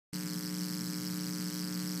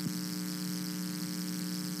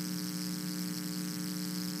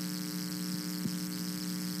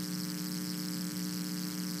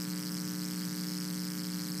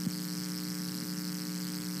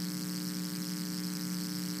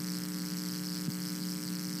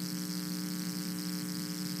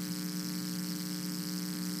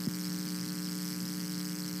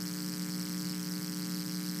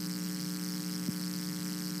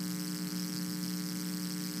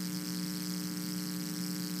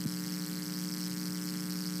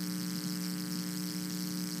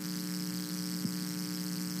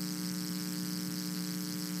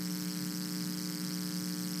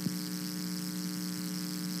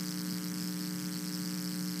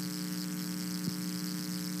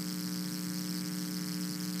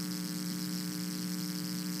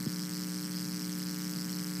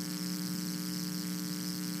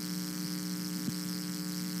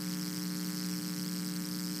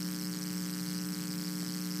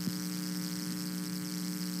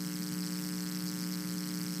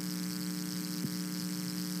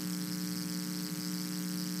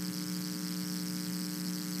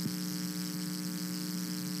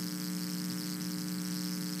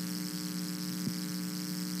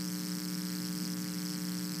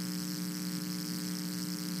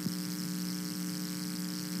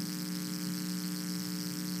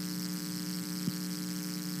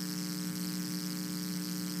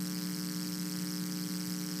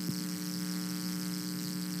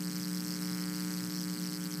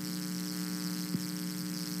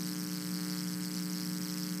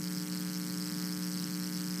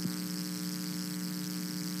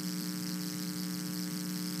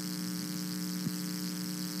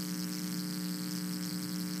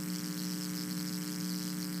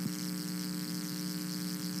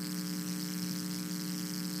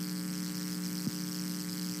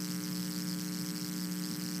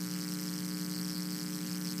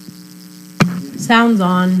sound's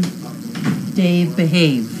on. Dave,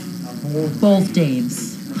 behave. Both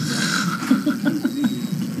Daves.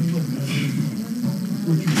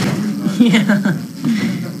 Yeah.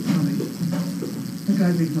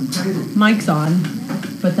 Mic's on,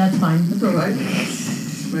 but that's fine. That's all right.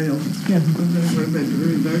 Yeah.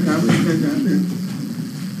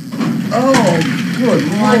 Oh, good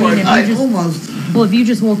Lord. I almost... Well, if you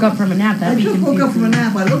just woke up from a nap, that'd be confusing. I just woke up from a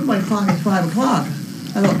nap. I looked at my clock, it's 5 o'clock.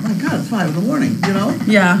 I thought, my God, it's 5 in the morning, you know?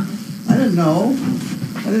 Yeah. I didn't know.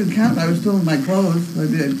 I didn't count. I was still in my clothes. I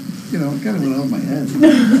did, you know, it kind of went over my head.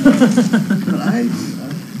 But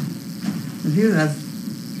and here, that's a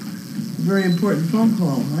very important phone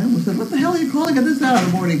call. I almost said, what the hell are you calling at this hour in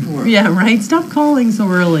the morning for? Yeah, right? Stop calling so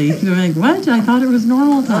early. You're like, what? I thought it was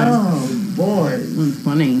normal time. Oh, boy. That's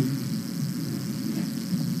funny.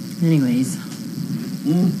 Anyways.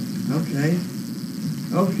 Okay.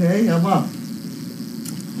 Okay, I'm up.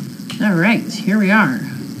 All right, here we are.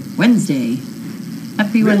 Wednesday.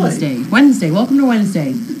 Happy Really? Wednesday. Wednesday. Welcome to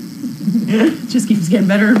Wednesday. Just keeps getting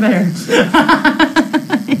better and better.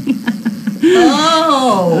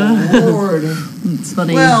 Oh, Lord. It's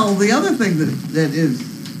funny. Well, the other thing that is,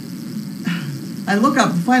 I look up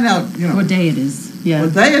and find out, you know. What day it is. Yeah.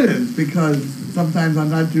 What day it is, because sometimes I'm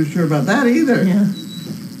not too sure about that either. Yeah.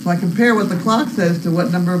 So I compare what the clock says to what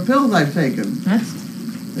number of pills I've taken.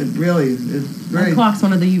 It really is very... That clock's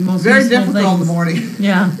one of the most very useful difficult things. in the morning.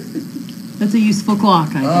 Yeah. That's a useful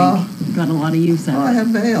clock, I think. Got a lot of use out of it. I have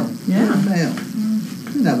mail. Yeah. I have mail.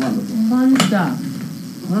 Isn't that wonderful? Fun stuff.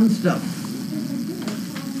 Fun stuff.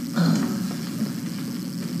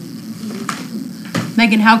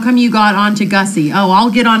 Megan, how come you got onto Gussie? Oh, I'll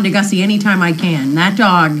get onto Gussie anytime I can. That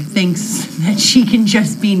dog thinks that she can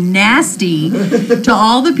just be nasty to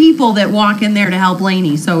all the people that walk in there to help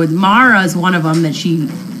Lainey. So Mara's one of them that she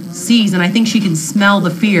sees, and I think she can smell the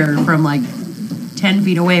fear from like 10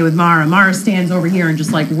 feet away with Mara. Mara stands over here and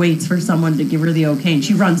just like waits for someone to give her the okay, and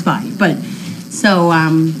she runs by. But so,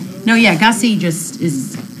 no, yeah, Gussie just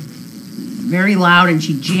is very loud, and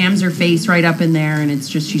she jams her face right up in there, and it's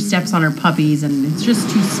just, she steps on her puppies, and it's just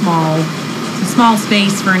too small. It's a small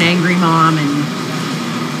space for an angry mom, and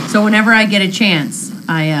so whenever I get a chance,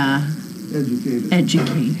 I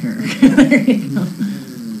educate her. There you go.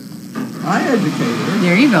 I educate her.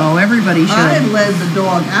 There you go. Everybody should. I led the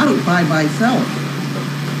dog out by myself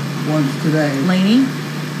once today. Lainey?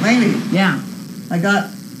 Yeah. I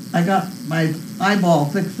got my eyeball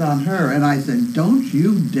fixed on her, and I said, "Don't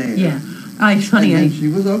you dare!" Yeah. Funny. She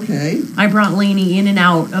was okay. I brought Lainey in and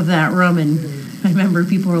out of that room, and I remember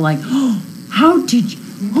people were like, "Oh, how did you?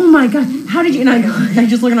 Oh my God, how did you?" And I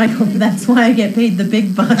just look and I go, "That's why I get paid the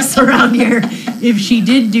big bucks around here. If she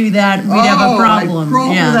did do that, we'd have a problem." I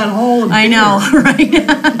crawled through that hole. I know, right?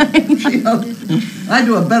 I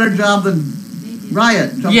do a better job than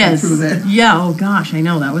Riot jumping through there. Yeah. Oh gosh, I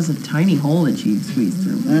know that was a tiny hole that she squeezed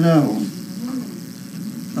through. I know.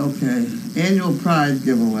 Okay, annual prize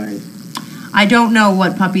giveaway. I don't know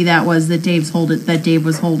what puppy that was that Dave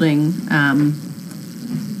was holding.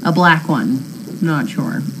 A black one. Not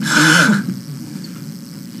sure.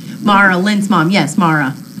 Mara, Lynn's mom. Yes,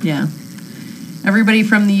 Mara. Yeah. Everybody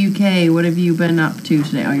from the UK, what have you been up to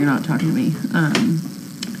today? Oh, you're not talking to me.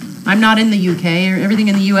 I'm not in the UK. Everything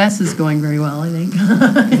in the US is going very well, I think.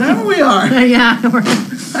 Is that where we are? Yeah.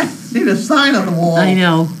 I need a sign on the wall. I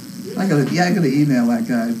know. I gotta email that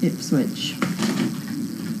guy. Ipswich.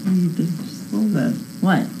 What was that?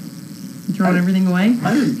 What? You throwing everything away?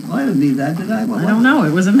 I didn't need that, did I? I don't know.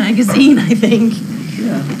 It was a magazine, I think.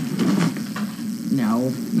 Yeah.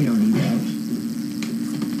 No, you don't need that.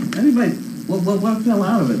 Anybody, what fell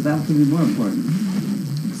out of it? That could be more important.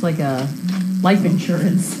 It's like a life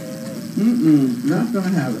insurance. Not gonna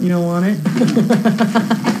have it. You don't want it?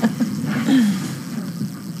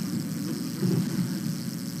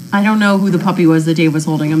 I don't know who the puppy was that Dave was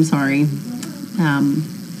holding. I'm sorry.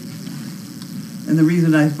 And the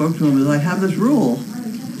reason I spoke to him is I have this rule.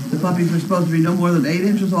 The puppies are supposed to be no more than 8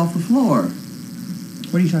 inches off the floor.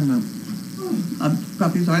 What are you talking about?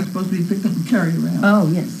 Puppies aren't supposed to be picked up and carried around. Oh,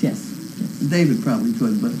 yes. David probably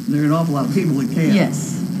could, but there are an awful lot of people that can't.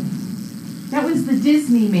 Yes. That was the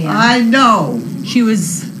Disney man. I know.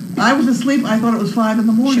 I was asleep. I thought it was 5 in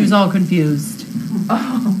the morning. She was all confused.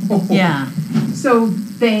 Oh. Yeah. So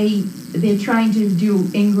they're trying to do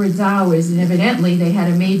Ingrid's hours, and evidently they had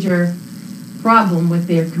a major problem with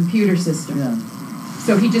their computer system. Yeah.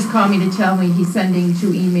 So he just called me to tell me he's sending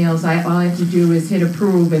 2 emails. All I have to do is hit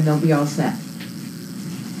approve, and they'll be all set.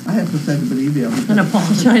 I have to send him an email. And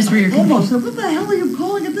apologize for your almost said, what the hell are you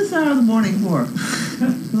calling at this hour of the morning for?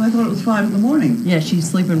 Because I thought it was 5 in the morning. Yeah, she's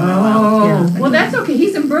sleeping for a while. Yeah. Well, that's okay.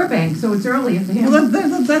 He's in Burbank, so it's earlier for him. Well,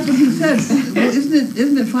 that's what he said. Well,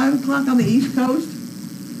 isn't it 5 o'clock on the East Coast?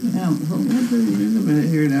 Yeah, hold on a minute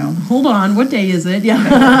here now. Hold on, what day is it? Yeah.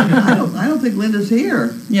 I don't think Linda's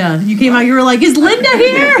here. Yeah, you came out, you were like, is Linda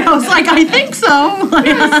here? I was like, I think so.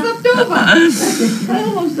 I slipped over. I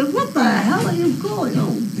almost said, what the hell are you calling?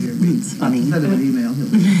 Oh, dear me. It's funny. Send him an email.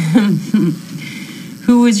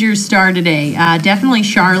 Who was your star today? Definitely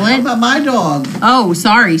Charlotte. How about my dog? Oh,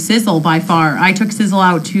 sorry, Sizzle by far. I took Sizzle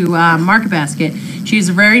out to Market Basket. She has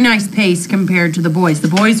a very nice pace compared to the boys. The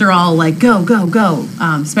boys are all like, go, go, go,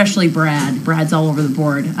 especially Brad. Brad's all over the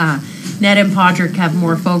board. Ned and Podrick have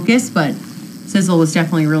more focus, but Sizzle was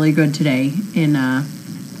definitely really good today in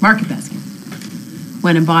Market Basket.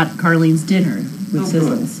 Went and bought Carlene's dinner with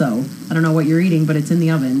Sizzle. Good. So I don't know what you're eating, but it's in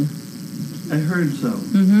the oven. I heard so.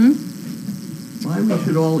 Mm-hmm. Why we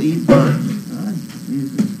should all eat bugs. God,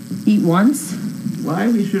 Jesus. Eat once? Why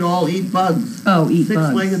we should all eat bugs. Oh, eat bugs.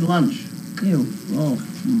 Six-legged lunch. Ew. Oh.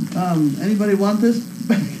 Anybody want this?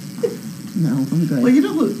 No, I'm good. Well, you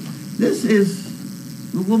know, this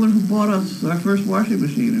is the woman who bought us our first washing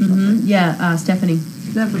machine or something. Yeah, Stephanie.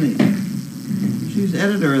 Stephanie. She's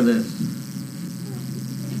editor of this.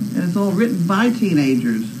 And it's all written by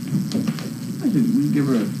teenagers. I think we'll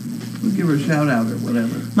give her a shout out or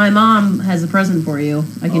whatever. My mom has a present for you.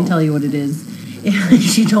 I can tell you what it is.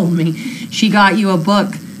 She told me. She got you a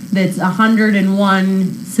book that's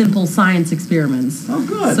 101 simple science experiments. Oh,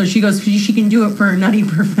 good. So she goes, she can do it for a nutty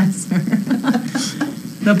professor.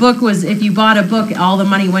 The book was, if you bought a book, all the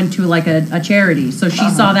money went to like a charity. So she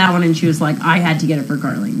saw that one and she was like, I had to get it for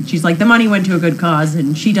Carlene. She's like, the money went to a good cause,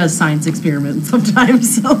 and she does science experiments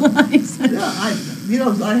sometimes. So I said, yeah,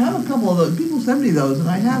 I have a couple of those. People send me those, and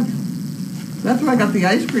I have. That's where I got the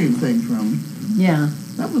ice cream thing from. yeah.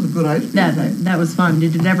 That was a good ice cream thing. That was fun.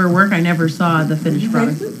 Did it ever work? I never saw the finished you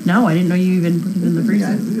product. taste it? No, I didn't know you even put it in the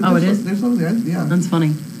freezer. Oh, it is? There's something, yeah. That's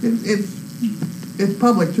funny. It's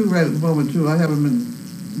public too right at the moment too. I haven't been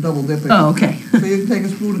double dipping. Oh, okay. So you can take a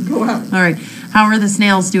spoon and go out. All right. How are the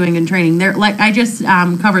snails doing in training? They're like, I just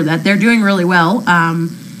covered that. They're doing really well.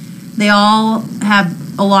 They all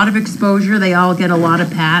have a lot of exposure. They all get a lot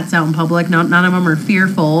of pats out in public. None of them are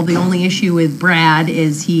fearful. The only issue with Brad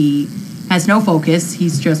is he has no focus.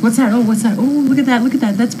 He's just, what's that? Oh, what's that? Oh, look at that. Look at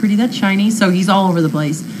that. That's pretty. That's shiny. So he's all over the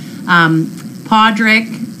place. Podrick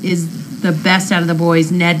is the best out of the boys.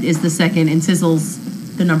 Ned is the second. And Sizzle's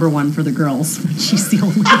the number one for the girls. She's the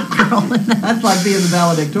only girl in that. That's like being the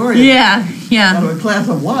valedictorian. Yeah. Out of a class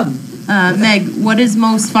of one. Meg, what is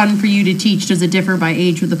most fun for you to teach? Does it differ by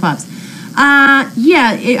age with the pups?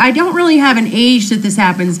 I don't really have an age that this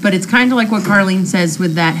happens, but it's kind of like what Carlene says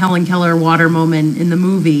with that Helen Keller water moment in the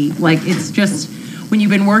movie. Like, it's just when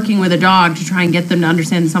you've been working with a dog to try and get them to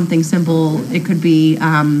understand something simple. It could be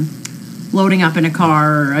loading up in a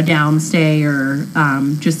car or a downstay or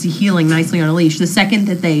just healing nicely on a leash. The second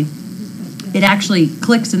that it actually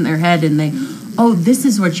clicks in their head and they, oh, this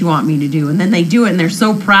is what you want me to do. And then they do it and they're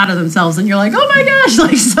so proud of themselves and you're like, oh my gosh.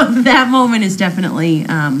 Like, so that moment is definitely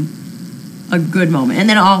a good moment. And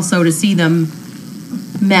then also to see them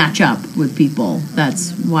match up with people.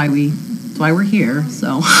 That's why we're here.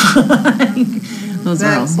 So those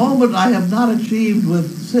are That moment I have not achieved with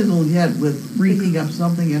Sizzle yet, with picking up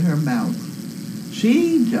something in her mouth.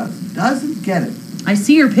 She just doesn't get it. I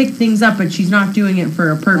see her pick things up, but she's not doing it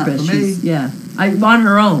for a purpose. Not for me. She's on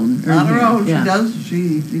her own. On her own, Yeah.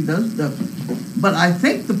 she does stuff. But I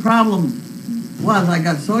think the problem was I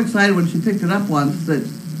got so excited when she picked it up once that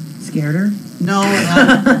Scared her? no,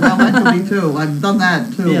 well, that could be too. I've done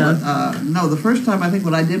that too. Yeah. But, no, the first time I think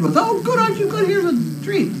what I did was, oh, good, aren't you good? Here's a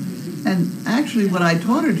treat. And actually, what I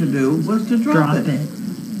taught her to do was to drop it.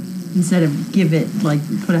 Instead of give it, like,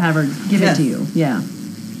 have her give it to you. Yeah.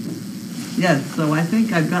 Yes, so I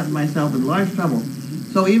think I've gotten myself in large trouble.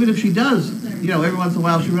 So even if she does, every once in a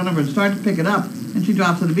while she'll run over and start to pick it up, and she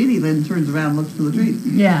drops it immediately and turns around and looks for the treat.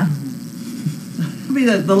 Yeah. I mean,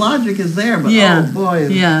 the logic is there, but Yeah. oh boy.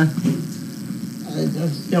 Yeah.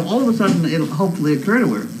 All of a sudden it'll hopefully occur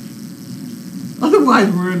to her. Otherwise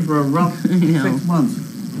we're in for a rough 6 months.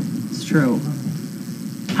 It's true.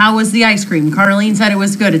 How was the ice cream? Carlene said it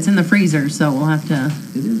was good. It's in the freezer, so we'll have to...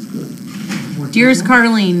 It is good. Dearest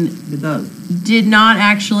Carlene It does. did not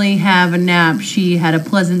actually have a nap. She had a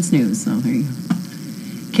pleasant snooze, so there you go.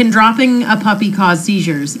 Can dropping a puppy cause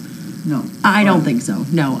seizures? No. I don't think so.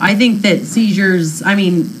 No. I think that seizures, I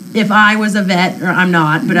mean, if I was a vet, or I'm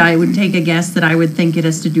not, but I would take a guess that I would think it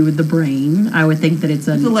has to do with the brain. I would think that it's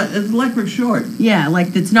It's electric short. yeah,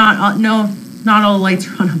 like it's not, not all the lights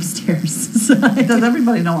are on upstairs. Does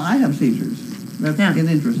everybody know I have seizures? That's Yeah. an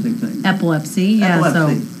interesting thing. Epilepsy, yeah.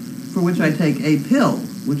 Epilepsy, So for which I take a pill,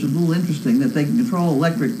 which is a little interesting, that they can control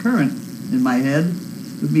electric current in my head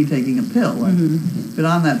with me taking a pill. I've been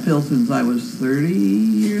on that pill since I was 30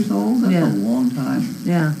 years old. That's a long time.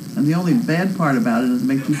 yeah, And the only bad part about it is it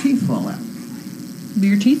makes your teeth fall out.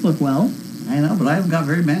 your teeth look well. I know, but I haven't got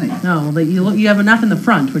very many. No, but you have enough in the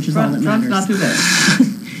front, which is all that Front's matters. not too bad.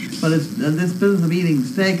 But it's, this business of eating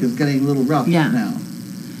steak is getting a little rough now.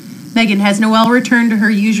 Megan, has Noelle returned to her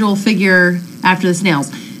usual figure after the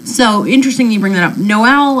snails? So interesting you bring that up.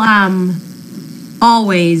 Noelle,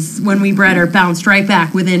 always when we bred her, bounced right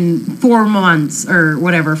back within 4 months or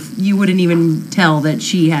whatever. You wouldn't even tell that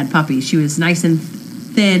she had puppies. She was nice and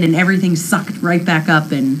thin, and everything sucked right back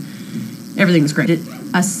up, and everything was great.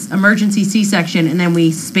 Emergency C-section, and then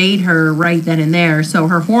we spayed her right then and there, so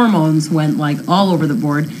her hormones went like all over the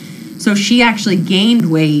board. So she actually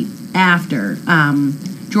gained weight after.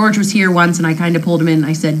 George was here once, and I kind of pulled him in, and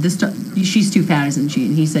I said, she's too fat, isn't she?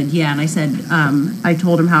 And he said, yeah. And I said, I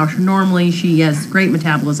told him how normally she has great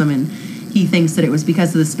metabolism, and he thinks that it was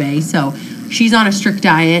because of the spay. So she's on a strict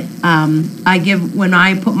diet. When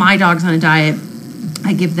I put my dogs on a diet,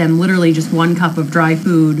 I give them literally just 1 cup of dry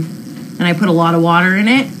food, and I put a lot of water in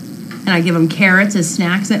it, and I give them carrots as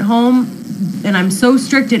snacks at home. And I'm so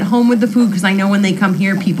strict at home with the food because I know when they come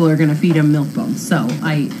here, people are going to feed them milk bones. So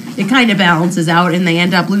it kind of balances out, and they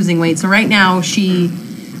end up losing weight. So right now,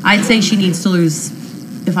 I'd say she needs to lose,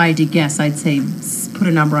 if I had to guess, I'd say put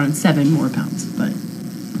a number on it, 7 more pounds. But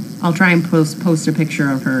I'll try and post a picture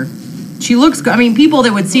of her. She looks good. I mean, people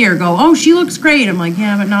that would see her go, oh, she looks great. I'm like,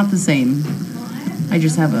 yeah, but not the same. I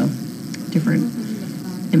just have a different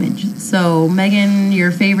image. So, Megan,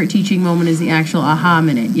 your favorite teaching moment is the actual aha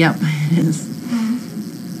minute. Yep, it is.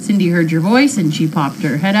 Cindy heard your voice, and she popped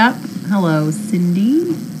her head up. Hello,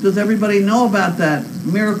 Cindy. Does everybody know about that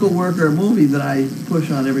Miracle Worker movie that I push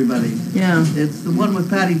on everybody? Yeah. It's the one with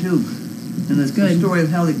Patty Duke. And it's the story of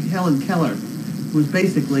Helen Keller, who was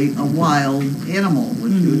basically a wild animal.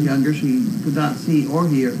 When she was younger, she could not see or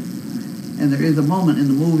hear. And there is a moment in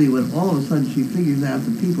the movie when all of a sudden she figures out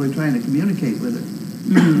that people are trying to communicate with her.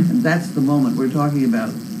 And that's the moment we're talking about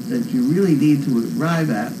that you really need to arrive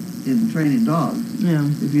at in training dogs. Yeah.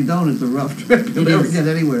 If you don't, it's a rough trip. You'll never get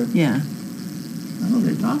anywhere. Yeah. Oh,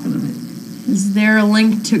 they're talking to me. Is there a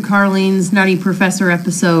link to Carlene's Nutty Professor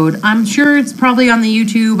episode? I'm sure it's probably on the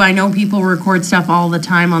YouTube. I know people record stuff all the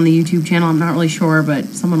time on the YouTube channel. I'm not really sure, but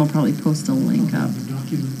someone will probably post a link up.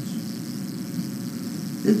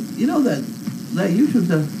 You know that YouTube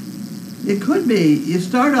stuff, it could be, you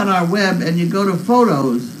start on our web and you go to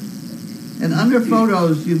photos, and under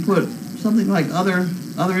photos you put something like other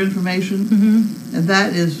information, and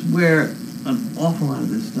that is where an awful lot of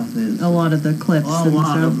this stuff is. A lot of the clips A and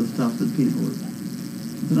lot stuff. of the stuff that people,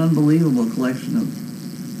 it's an unbelievable collection of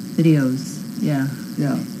Videos, yeah.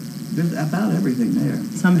 Yeah, there's about everything there.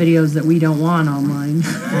 Some videos that we don't want online.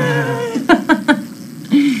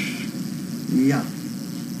 Yeah.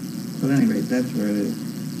 But at any rate, that's where it is.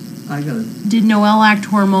 Did Noelle act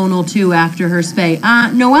hormonal too after her spay?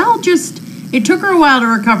 Noelle it took her a while to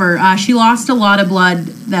recover. She lost a lot of blood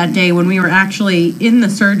that day when we were actually in the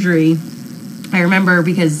surgery. I remember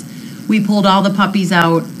because we pulled all the puppies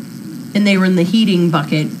out, and they were in the heating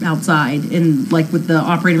bucket outside, and like with the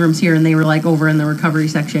operating rooms here, and they were like over in the recovery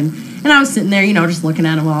section. And I was sitting there, just looking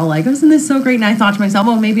at them all like, isn't this so great? And I thought to myself,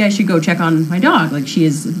 oh, maybe I should go check on my dog. Like, she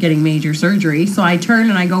is getting major surgery. So I turn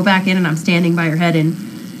and I go back in, and I'm standing by her head, and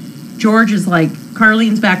George is like,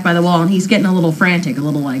 Carlene's back by the wall, and he's getting a little frantic, a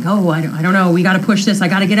little like, oh, I don't know, we got to push this, I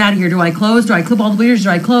got to get out of here, do I close, do I clip all the bleeders, do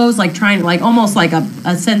I close, like trying, like almost like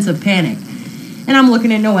a sense of panic. And I'm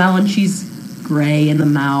looking at Noelle, and she's gray in the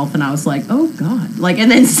mouth, and I was like, oh God, like, and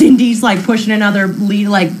then Cindy's like pushing another lead,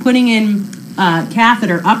 like putting in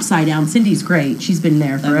catheter upside down. Cindy's great, she's been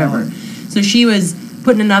there forever. So she was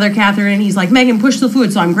putting another catheter in. He's like, Megan, push the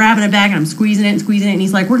fluid. So I'm grabbing it back, and I'm squeezing it, and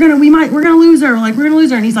he's like, we're gonna lose her. Like, we're gonna lose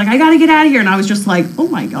her. And he's like, I gotta get out of here. And I was just like, oh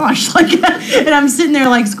my gosh, like, and I'm sitting there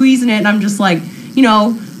like squeezing it, and I'm just like,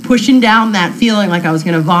 pushing down that feeling like I was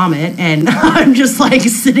gonna vomit, and I'm just like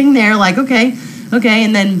sitting there like, okay.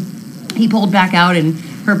 And then he pulled back out, and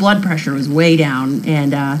her blood pressure was way down,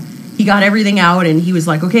 and he got everything out, and he was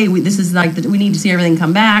like, okay, this is like, we need to see everything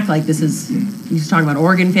come back. Like, he was talking about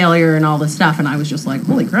organ failure and all this stuff, and I was just like,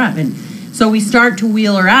 holy crap. And so we start to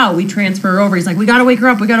wheel her out. We transfer her over. He's like, we got to wake her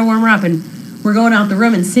up. We got to warm her up. And we're going out the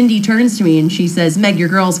room, and Cindy turns to me, and she says, Meg, your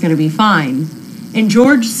girl's going to be fine. And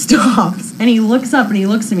George stops, and he looks up, and he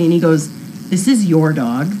looks at me, and he goes, this is your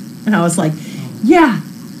dog? And I was like, yeah.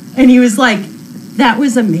 And he was like, That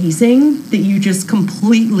was amazing that you just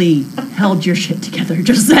completely held your shit together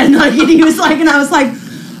just then. Like, and he was like, and I was like,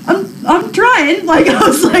 I'm trying. Like, I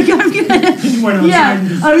was like, I'm good.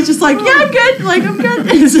 Yeah, I was just like, yeah, I'm good. Like, I'm good.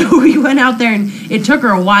 And so we went out there, and it took her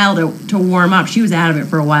a while to warm up. She was out of it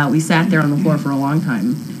for a while. We sat there on the floor for a long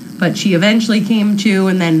time. But she eventually came to,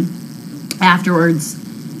 and then afterwards,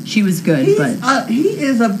 she was good. He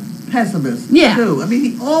is a pessimist, yeah. too. I mean,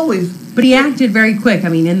 he always... But he acted very quick. I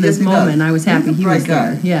mean, in this moment, does. I was happy he was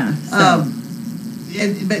guy. there. Yeah. So.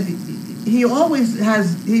 But he always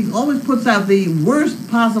puts out the worst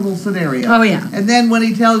possible scenario. Oh, yeah. And then when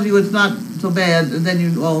he tells you it's not so bad, then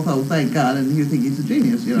you oh thank God, and you think he's a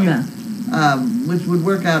genius, you know. Yeah. Which would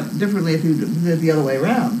work out differently if you did it the other way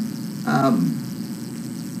around.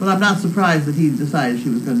 But I'm not surprised that he decided she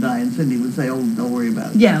was going to die, and Cindy would say, "Oh, don't worry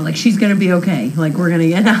about it." Yeah, like she's going to be okay. Like we're going to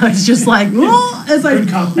get out. It's just like, it's like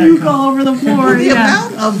puke all over the floor. The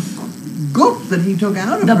amount of goop that he took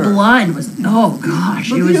out of the her. blood was, oh gosh,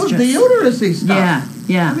 But it was just... the uterusy stuff. Yeah,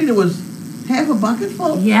 yeah. I mean, it was half a bucket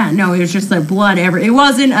full. Yeah, no, it was just like blood every... It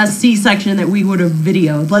wasn't a C-section that we would have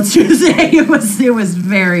videoed, let's just say. It was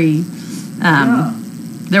very...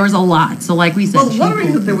 There was a lot, so like we said... Well, one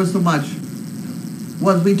reason there was so much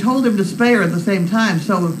was we told him to spay her at the same time,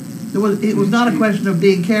 so... It was not a question of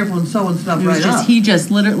being careful and sewing stuff right up. He just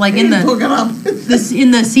literally... Like in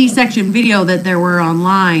the C-section video that there were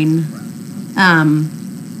online...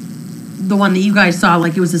 the one that you guys saw,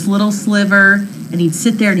 like it was this little sliver, and he'd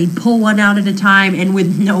sit there and he'd pull one out at a time. And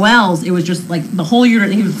with Noelle's, it was just like the whole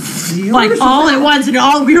uterus. He was like all at once, and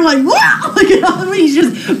all we were like, wow! Like, you know, he's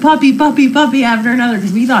just puppy after another,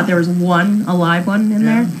 because we thought there was one alive one in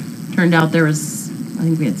there. Turned out there was, I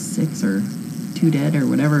think we had 6 or 2 dead or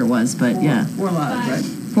whatever it was, but yeah, 4 lives, right?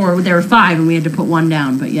 4. There were 5, and we had to put 1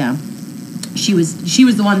 down. But yeah, she was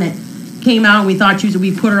the one that came out, and we thought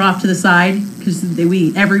we put her off to the side because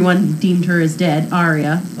everyone deemed her as dead,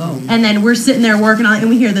 Aria. Oh. And then we're sitting there working on it, and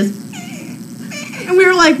we hear this, and we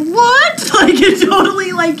were like, "What?" Like it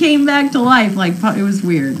totally like came back to life. Like it was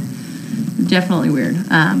weird, definitely weird.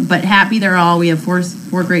 But happy they're all. We have 4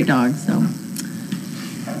 great dogs. So,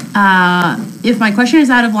 if my question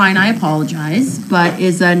is out of line, I apologize. But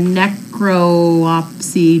is a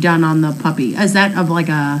necropsy done on the puppy? Is that of like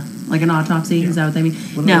an autopsy? Yeah. Is that what they mean?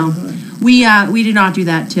 No. We did not do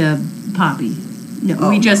that to Poppy. No,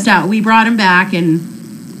 we just we brought him back, and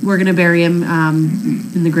we're gonna bury him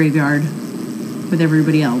in the graveyard with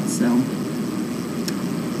everybody else. So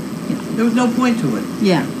yeah, there was no point to it.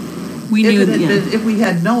 Yeah, we knew that. If we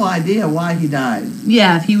had no idea why he died.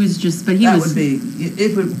 Yeah, if he was just, but he that was. Would be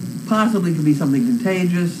if it possibly could be something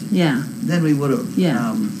contagious. Yeah. Then we would have.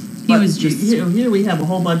 Yeah. He was just. Here we have a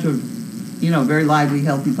whole bunch of, very lively,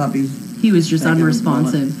 healthy puppies. He was just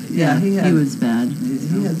unresponsive. Yeah, he was bad.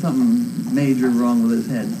 He had something major wrong with his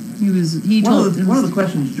head. One of the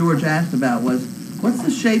questions George asked about was, what's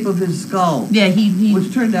the shape of his skull? Yeah,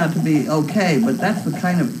 which turned out to be okay, but that's the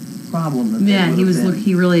kind of problem that. Yeah,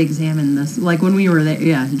 he really examined this. Like when we were there,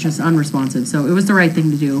 yeah, just unresponsive. So it was the right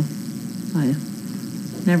thing to do.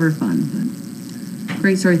 Never fun, but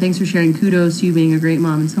great story. Thanks for sharing. Kudos to you being a great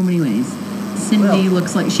mom in so many ways. Cindy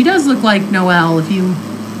does look like Noelle if you.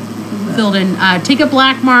 Filled in. Take a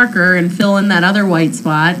black marker and fill in that other white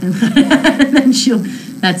spot, and then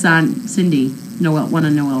that's on Cindy, Noelle, one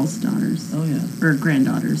of Noelle's daughters. Oh yeah, or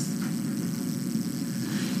granddaughters.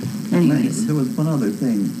 Anyways, there was one other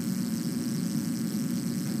thing.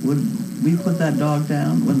 Would we put that dog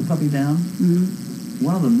down? Was the puppy down? Mm-hmm.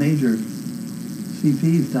 One of the major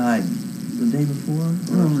CPs died the day before.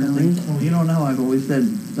 Oh really? You don't know. I've always said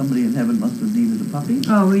somebody in heaven must have needed a puppy.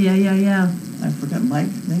 Oh yeah. I forgot, Mike,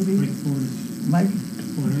 maybe? Mike?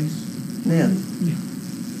 Yes. Yeah.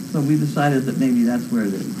 So we decided that maybe that's where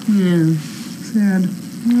it is. Yeah, sad.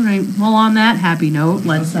 All right. Well, on that happy note,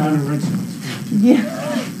 let's... Yeah.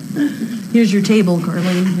 Here's your table,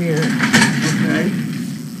 Carlene. Here. Okay.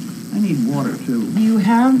 I need water, too. You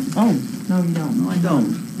have... Oh, no, you don't. No, I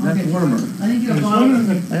don't. That's warmer. I think you have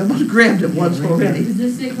water. I almost grabbed it once already. Is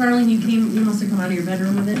this it, Carlene? You must have come out of your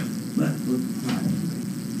bedroom with it? That was fine.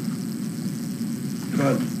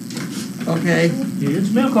 Good. Okay.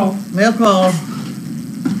 It's mail call. Mail call.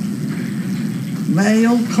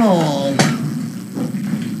 Mail call.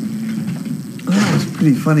 That was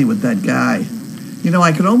pretty funny with that guy.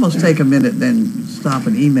 I could almost take a minute then stop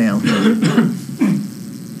and email him.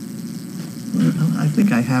 I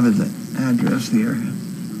think I have his address here.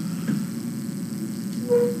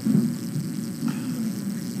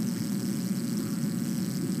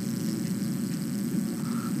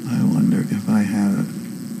 I wonder if I have it.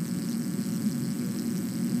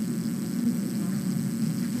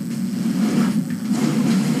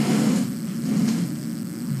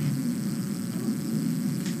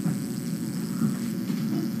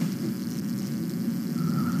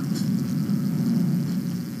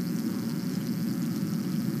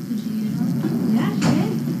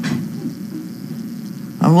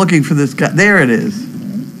 I'm looking for this guy. There it is.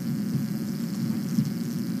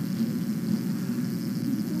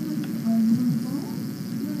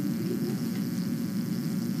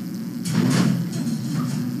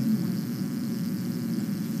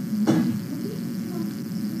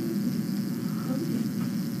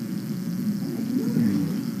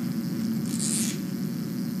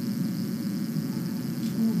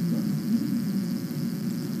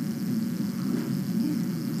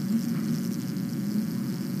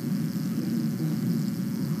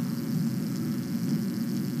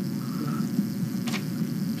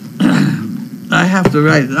 I have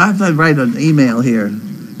to write an email here.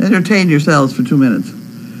 Entertain yourselves for 2 minutes.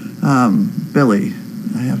 Billy.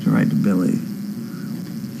 I have to write to Billy.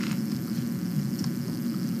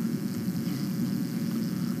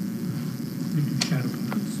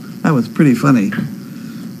 That was pretty funny.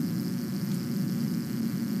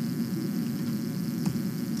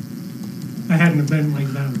 I had an event like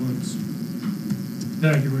that once,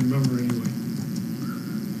 that I can remember anyway.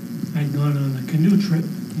 I'd gone on a canoe trip,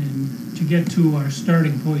 and to get to our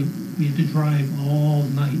starting point, we had to drive all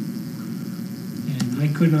night, and I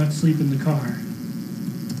could not sleep in the car.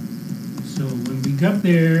 So when we got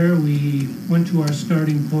there, we went to our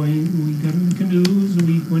starting point, we got in the canoes, and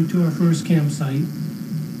we went to our first campsite,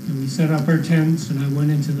 and we set up our tents, and I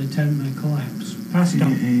went into the tent and I collapsed, passed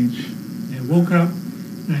out. And I woke up,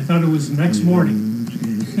 and I thought it was the next morning.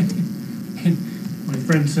 And my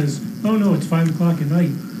friend says, "Oh no, it's 5 o'clock at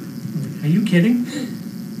night." I'm like, "Are you kidding?"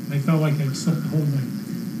 I felt like I'd slept the whole night.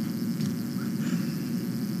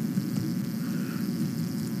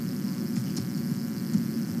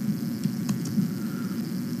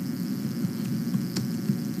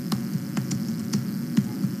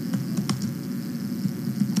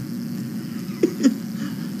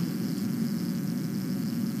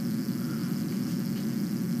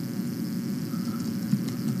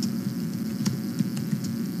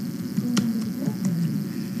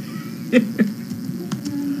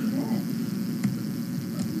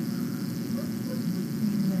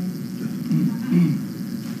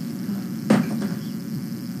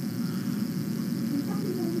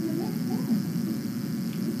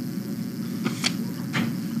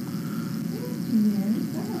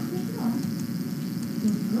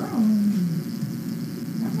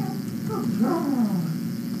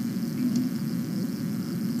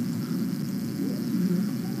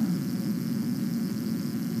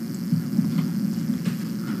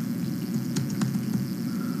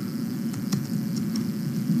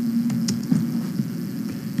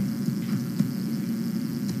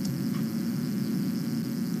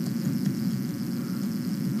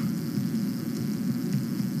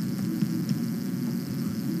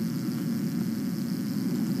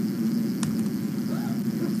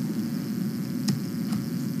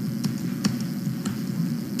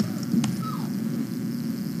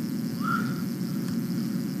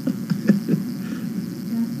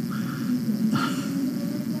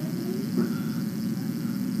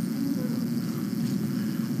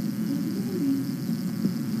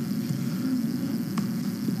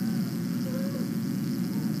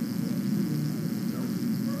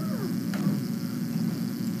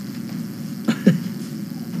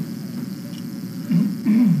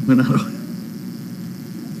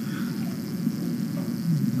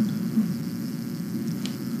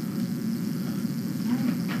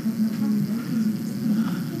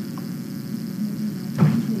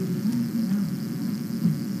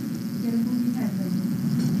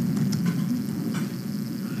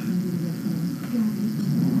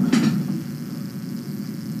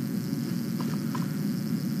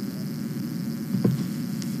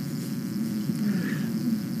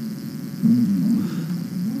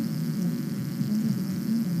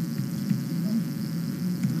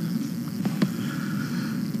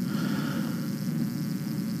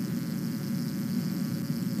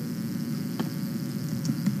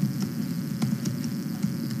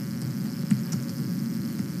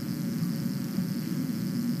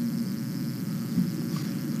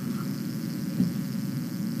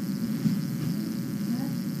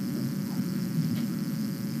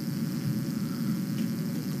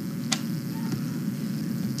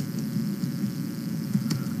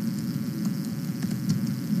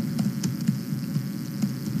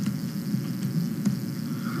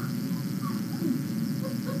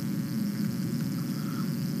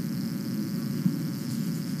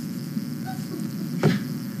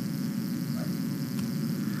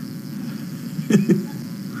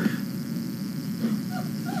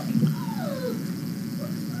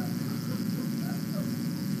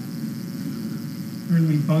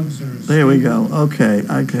 Early bugs are a There we go. Okay.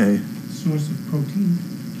 source of protein.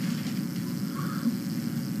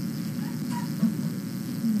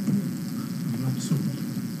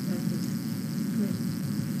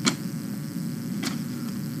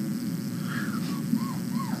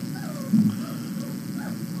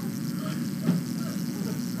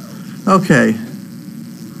 Okay.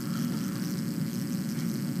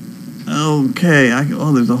 Okay,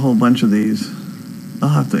 there's a whole bunch of these. I'll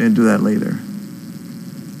have to do that later.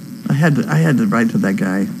 I had to write to that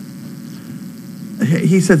guy.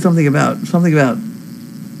 He said something about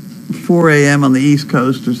 4 a.m. on the East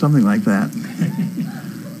Coast or something like that.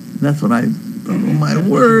 That's what oh my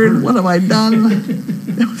word, what have I done?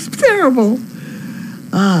 It was terrible.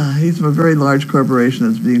 He's from a very large corporation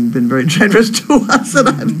that's been very generous to us, and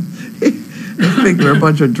I think we're a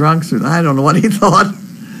bunch of drunks, or I don't know what he thought.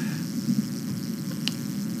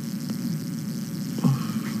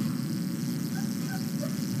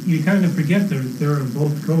 You kind of forget they're on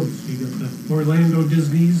both coasts. You got the Orlando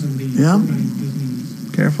Disneys and the Fortnite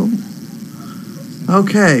Disneys. Careful.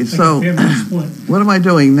 Okay, so what am I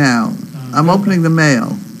doing now? I'm opening the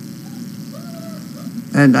mail.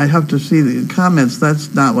 And I have to see the comments.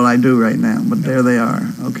 That's not what I do right now, but there they are.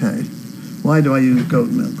 Okay. Why do I use goat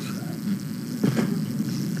milks?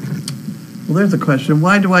 Well, there's a question.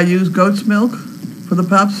 Why do I use goat's milk for the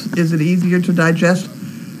pups? Is it easier to digest?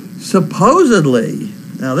 Supposedly.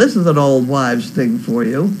 Now, this is an old wives' thing for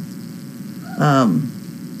you.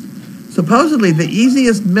 Supposedly, the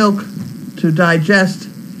easiest milk to digest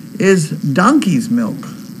is donkey's milk.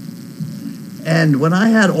 And when I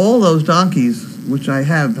had all those donkeys, which I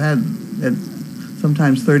have had at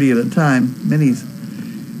sometimes 30 at a time, minis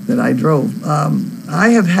that I drove, I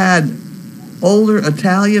have had older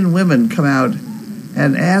Italian women come out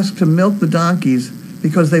and ask to milk the donkeys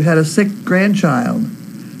because they've had a sick grandchild.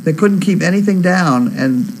 They couldn't keep anything down,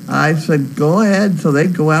 and I said, go ahead. So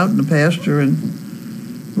they'd go out in the pasture and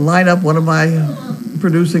line up one of my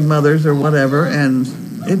producing mothers or whatever, and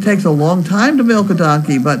it takes a long time to milk a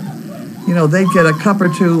donkey, but, you know, they'd get a cup or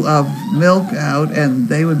two of milk out, and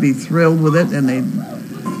they would be thrilled with it, and they'd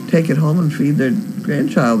take it home and feed their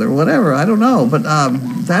grandchild or whatever. I don't know, but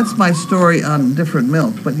that's my story on different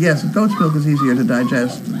milk. But yes, goat's milk is easier to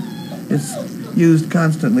digest. It's used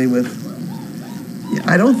constantly with...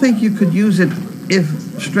 I don't think you could use it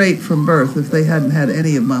straight from birth if they hadn't had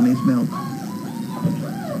any of Mommy's milk.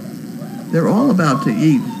 They're all about to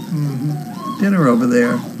eat dinner over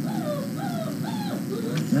there.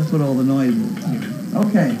 That's what all the noise is.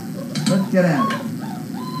 Okay, let's get at it.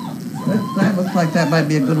 That looks like that might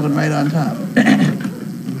be a good one right on top.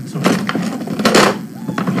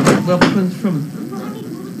 Well, because it's from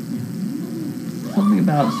something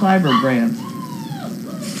about cyber brands.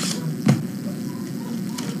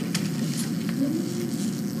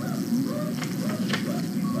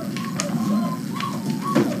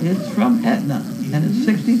 It's from Aetna, and it's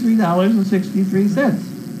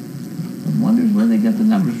 $63.63. One wonders where they get the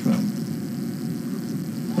numbers from.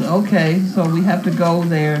 But okay, so we have to go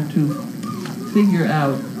there to figure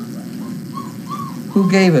out who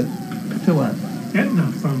gave it to us.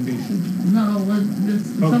 Aetna Foundation. No,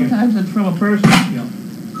 sometimes it's from a person. Yeah.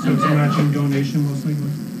 So it's a matching donation, most likely?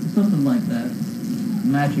 Something like that.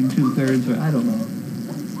 Matching 2/3, or I don't know.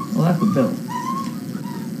 Well, that's a bill.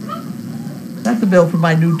 That's the bill for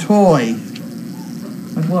my new toy.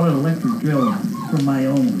 I bought an electric drill for my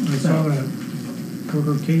own. I saw that for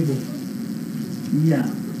her cable. Yeah.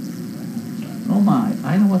 Oh my,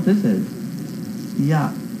 I know what this is.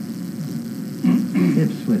 Yeah.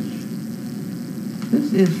 Ipswich.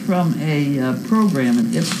 This is from a program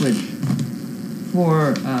in Ipswich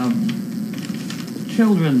for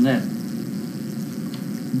children that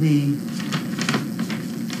the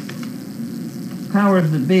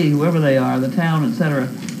powers that be, whoever they are, the town, etc.,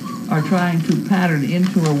 are trying to pattern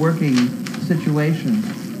into a working situation.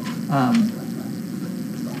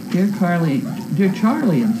 Dear Charlie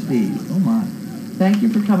and Steve, oh my, thank you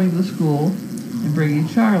for coming to the school and bringing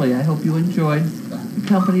Charlie. I hope you enjoyed the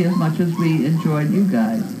company as much as we enjoyed you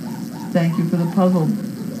guys. Thank you for the puzzles,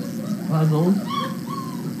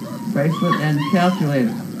 bracelet, and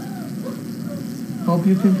calculator. Hope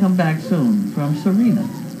you can come back soon. From Serena.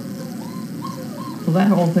 So that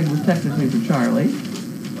whole thing was technically for Charlie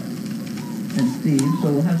and Steve,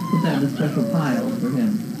 so we'll have to put that in a special pile for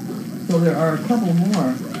him. So there are a couple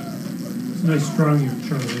more. It's nice drawing of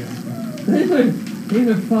Charlie.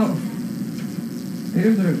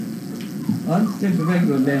 Here's our unstick the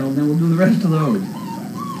regular mail, and then we'll do the rest of those.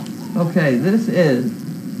 Okay, this is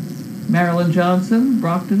Marilyn Johnson,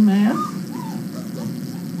 Brockton, Mass.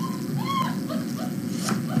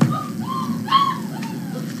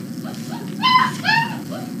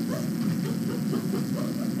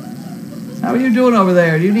 How are you doing over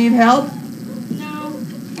there? Do you need help? No.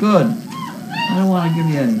 Good. I don't want to give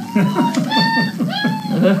you any.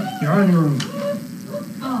 You're on your own.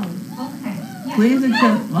 Oh, okay. Yeah. Please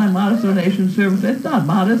accept my modest donation service. It's not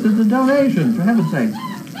modest, it's a donation, for heaven's sake.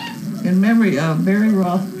 In memory of Mary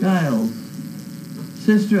Roth Giles,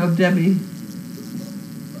 sister of Debbie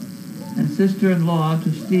and sister-in-law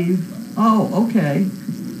to Steve. Oh, okay.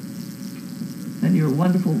 And you're a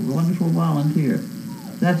wonderful, wonderful volunteer.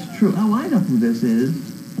 That's true. Oh, I know who this is.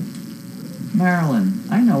 Marilyn.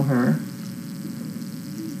 I know her.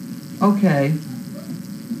 Okay.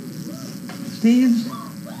 Steve's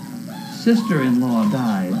sister-in-law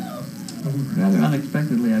died. Rather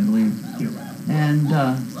unexpectedly, I believe. And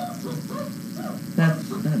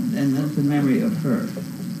that's in memory of her.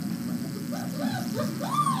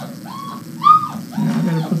 Now, I'm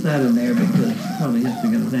going to put that in there because probably has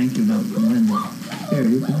to get a thank you note from Linda. Here,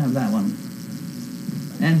 you can have that one.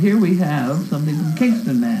 And here we have something from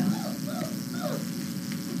Kingston, Mass.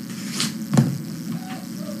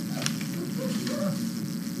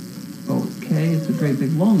 Okay, it's a great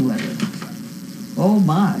big long letter. Oh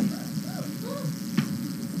my.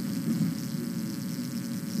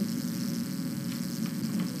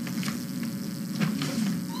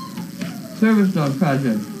 Service dog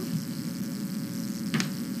project.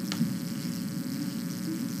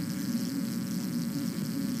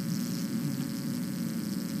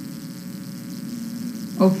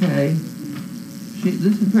 Okay.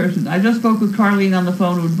 This is a person. I just spoke with Carlene on the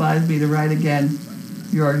phone who advised me to write again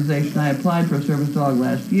your organization. I applied for a service dog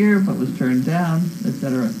last year but was turned down,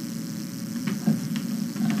 etc.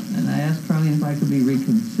 And I asked Carlene if I could be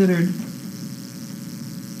reconsidered.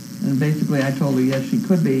 And basically I told her yes, she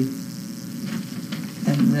could be.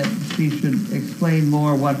 And that she should explain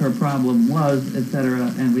more what her problem was,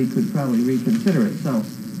 etc., and we could probably reconsider it. So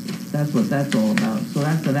that's what that's all about. So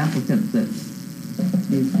that's an applicant that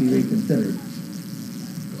needs to be reconsidered.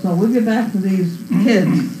 So we'll get back to these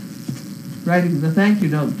kids writing the thank you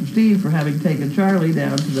note to Steve for having taken Charlie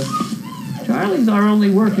down to the... Charlie's our only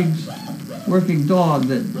working dog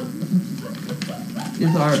that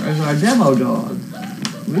is our demo dog.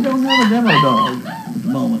 We don't have a demo dog at the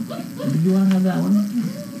moment. Did you want to have that one?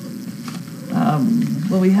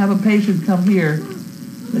 When we have a patient come here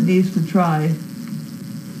that needs to try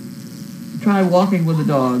walking with a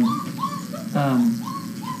dog.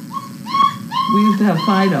 We used to have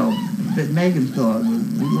Fido, Megan's dog.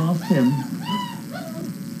 We lost him.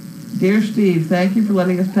 Dear Steve, thank you for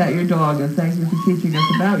letting us pet your dog, and thank you for teaching us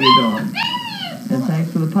about your dog. And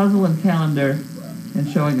thanks for the puzzle and calendar and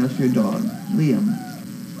showing us your dog. Liam.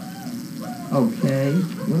 Okay,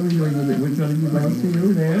 what are we doing with it? We're trying to give out to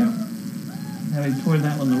you there. Having torn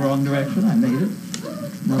that one the wrong direction, I made it.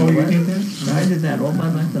 Oh, you did that? I did that all by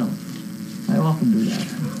myself. I often do that.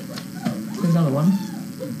 Here's another one.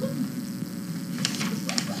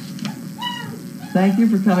 Thank you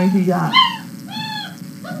for coming to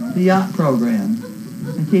the yacht program,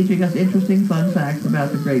 and teaching us interesting, fun facts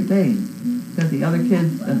about the Great Dane. That the other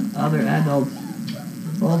kids and other adults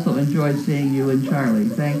also enjoyed seeing you and Charlie.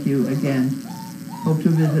 Thank you again. Hope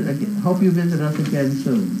you visit us again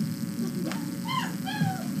soon.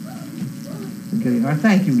 We're getting our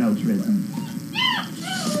thank you notes written.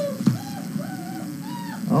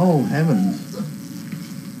 Oh heavens!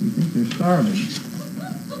 You think they're starving?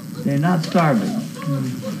 They're not starving.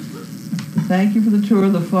 Thank you for the tour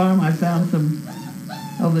of the farm. I found some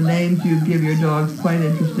of the names you give your dogs quite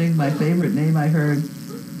interesting. My favorite name I heard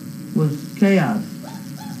was Chaos.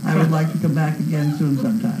 I would like to come back again soon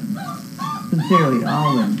sometime. Sincerely,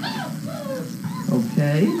 Alvin.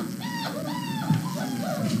 Okay.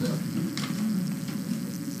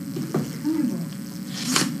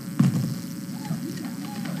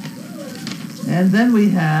 And then we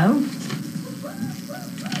have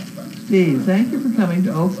Steve. Thank you for coming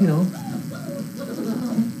to Oak Hill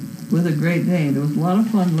with a Great Dane. It was a lot of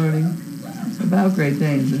fun learning about Great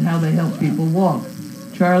Danes and how they help people walk.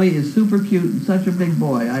 Charlie is super cute and such a big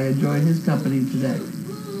boy. I enjoyed his company today.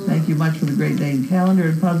 Thank you much for the Great Dane calendar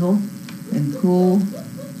and puzzle and cool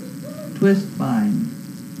twist bind.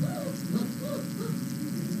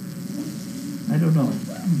 I don't know.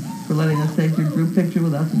 For letting us take your group picture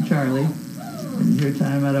with us and Charlie and your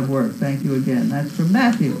time out of work. Thank you again. That's from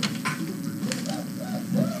Matthew.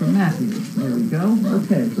 That's from Matthew. There we go.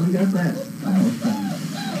 Okay, so we got that almost done.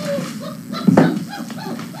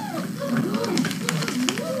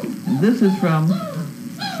 And this is from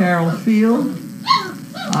Carol Field,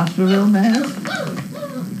 Osterville, Mass.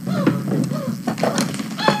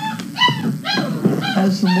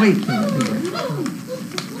 Has some weight to it here.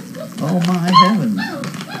 Oh my heavens.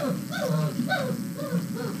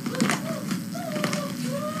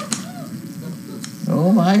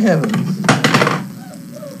 Oh my heavens.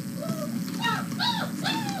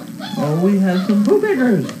 Oh, we have some poo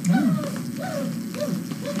pickers.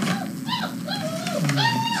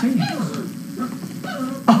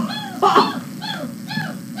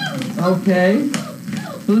 Okay.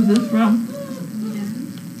 Who's this from?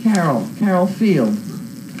 Carol Field.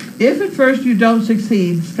 If at first you don't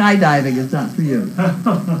succeed, skydiving is not for you.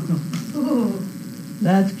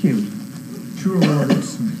 That's cute. True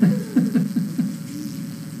words.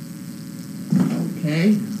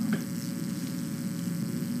 Okay.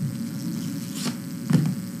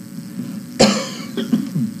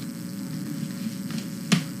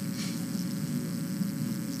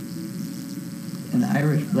 An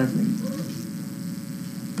Irish blessing.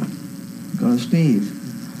 Go to sneeze.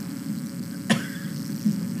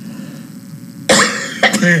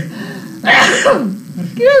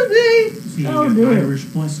 Excuse me. See, Oh, you got dear. Irish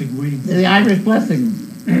blessing waiting. The Irish blessing.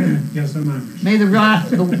 Yes, I'm Irish. May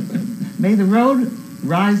the road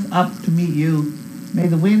rise up to meet you. May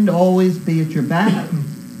the wind always be at your back.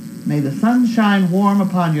 May the sun shine warm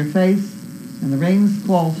upon your face and the rains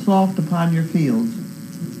fall soft upon your fields.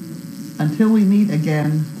 Until we meet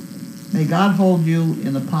again, may God hold you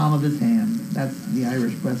in the palm of his hand. That's the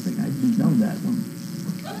Irish blessing. I didn't know that one.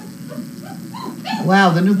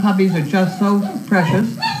 Wow, the new puppies are just so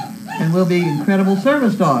precious and will be incredible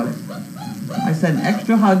service dogs. I send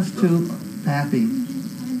extra hugs to Pappy.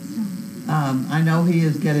 I know he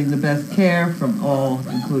is getting the best care from all,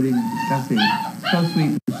 including Gussie. So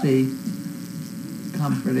sweet to see,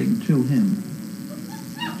 comforting to him.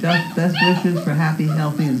 Just best wishes for happy,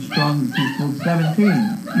 healthy, and strong people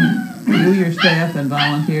 17. You, your staff, and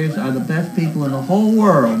volunteers are the best people in the whole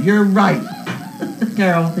world. You're right,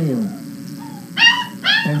 Carol Field.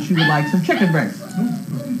 And she would like some chicken breast.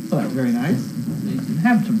 Oh, that's very nice. You can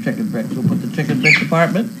have some chicken breast. We'll put the chicken breast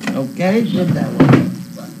department. Okay, good that one.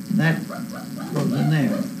 And that goes in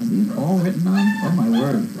there. Are these all written on? Oh my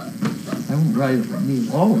word. I won't write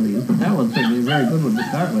all of these, but that one's certainly a very good one to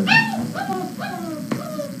start with.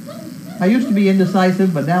 I used to be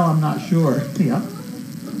indecisive, but now I'm not sure. Yep.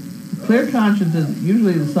 Clear conscience is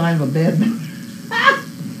usually the sign of a bad memory.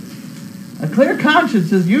 A clear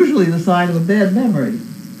conscience is usually the sign of a bad memory.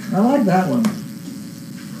 I like that one.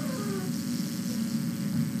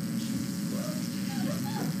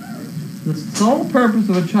 The sole purpose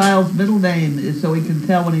of a child's middle name is so he can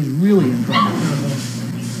tell when he's really in trouble.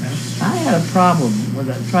 I had a problem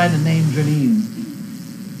with trying to name Janine.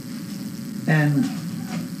 And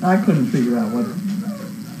I couldn't figure out what...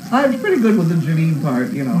 I was pretty good with the Janine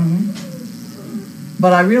part, you know. Mm-hmm.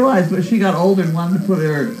 But I realized when she got older and wanted to put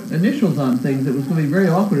her initials on things, it was going to be very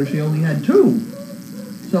awkward if she only had two.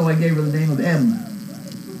 So I gave her the name of M.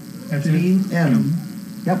 That's Janine it. M.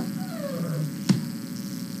 Yep.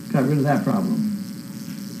 Got rid of that problem.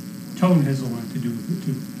 Tone has a lot to do with it,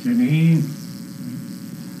 too. Janine.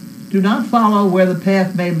 Do not follow where the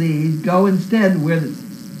path may lead. Go instead where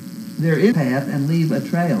there is a path and leave a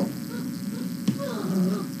trail.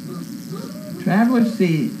 The traveler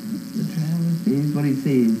sees what he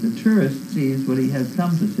sees. The tourist sees what he has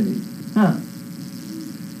come to see. Huh.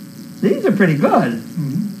 These are pretty good.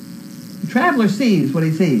 Mm-hmm. The traveler sees what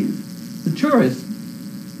he sees. The tourist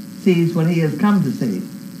sees what he has come to see.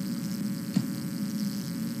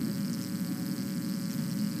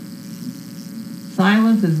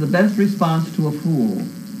 Silence is the best response to a fool.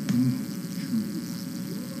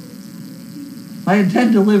 I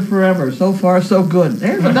intend to live forever. So far, so good.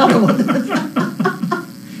 There's another one.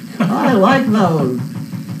 I like those.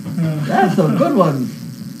 That's some good ones.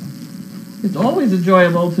 It's always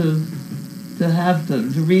enjoyable to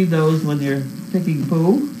read those when you're picking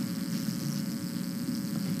poo.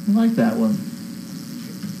 I like that one.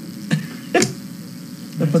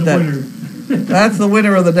 That's the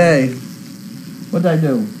winner of the day. What did I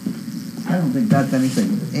do? I don't think that's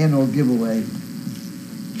anything. Annual giveaway.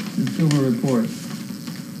 Consumer reports.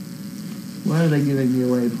 What are they giving me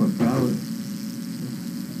away for? Probably.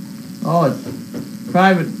 Oh, it's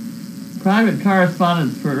private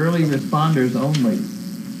correspondence for early responders only.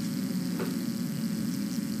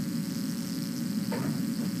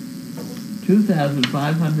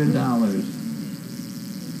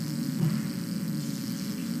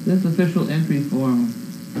 $2,500. This official entry form,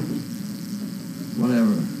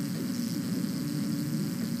 whatever,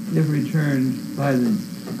 if returned by the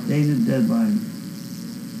dated deadline.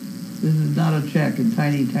 This is not a check in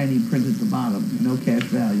tiny, tiny print at the bottom. No cash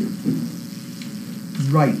value.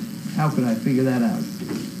 Right. How could I figure that out?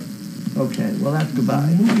 Okay, well that's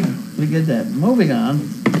goodbye. We get that. Moving on.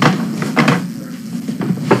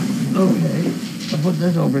 Okay, I'll put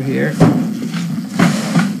this over here.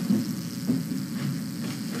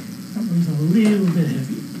 That one's a little bit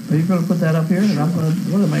heavy. Are you going to put that up here? And I'm going to,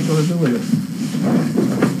 what am I going to do with it?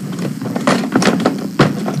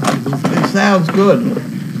 It sounds good.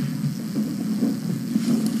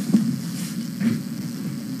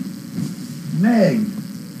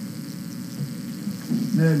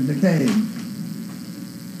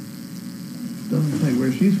 Doesn't say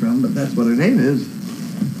where she's from, but that's what her name is.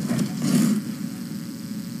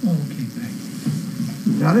 Okay, thank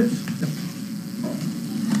you. You got it?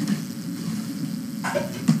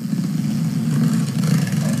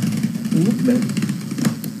 Look, babe.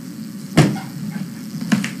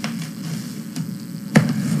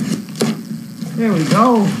 There we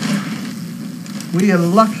go. We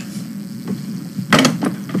in luck.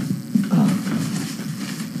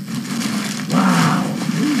 Wow.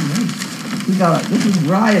 We got this is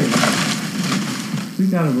variety. We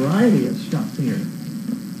got a variety of stuff here,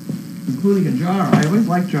 including a jar. I always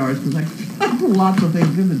like jars because I put lots of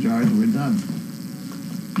things in the jars when we're done.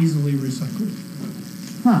 Easily recycled.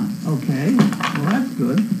 Huh, okay. Well, that's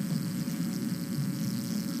good.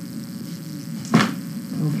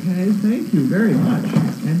 Okay, thank you very much.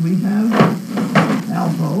 And we have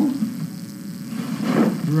Alpo,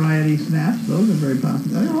 variety snaps. Those are very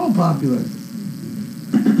popular. They're all popular.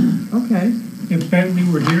 Okay. If Bentley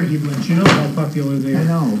were here, he'd let you know how popular they I are.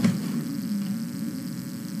 know.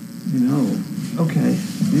 You know. Okay,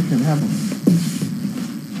 you can have them.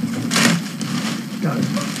 Got it.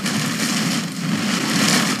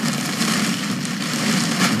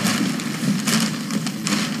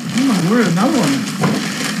 Oh my word, another one.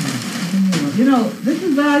 You know, this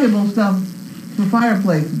is valuable stuff for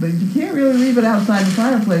fireplaces, but you can't really leave it outside the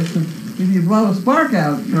fireplace because if you blow a spark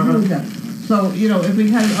out, you really got. So, you know, if we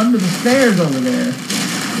had it under the stairs over there,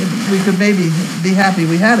 we could maybe be happy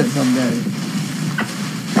we had it someday.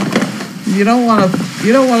 You don't want to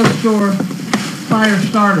store fire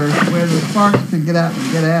starters where the sparks can get out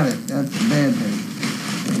and get at it. That's a bad thing.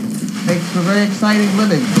 Makes for very exciting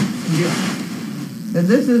living. Yeah. And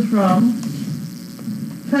this is from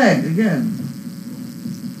Peg again.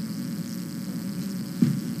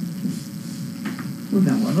 Isn't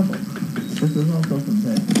that wonderful? This is also from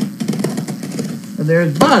Peg. And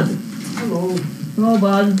there's Bud. Hello. Hello,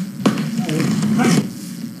 Bud.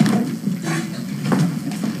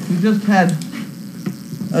 We just had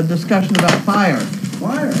a discussion about fire.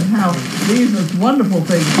 Fire. And how these are wonderful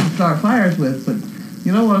things to start fires with, but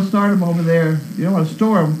you don't want to start them over there. You don't want to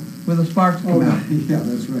store them where the sparks come out. Yeah,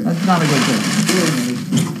 that's right. That's not a good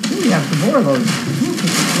thing. We have some more of those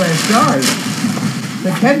glass jars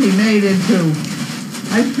that can be made into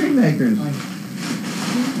ice cream makers.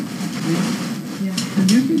 Did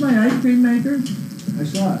you see my ice cream maker? I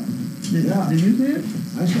saw it. Did you see it?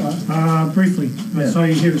 I saw it. Briefly. I Yeah. saw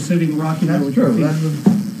you here sitting, rocking there That's with your true.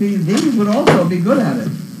 feet. See, these would also be good at it.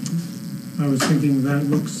 I was thinking that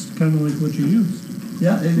looks kind of like what you used.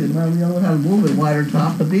 Yeah, it is. Well, the other one had a little bit wider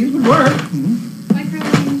top, but these would work. Mm-hmm. Hi,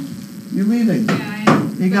 Carlene. You're leaving. Yeah, I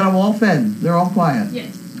am. You got them all fed. They're all quiet.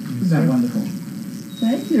 Yes. Isn't that wonderful?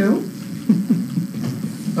 Thank you.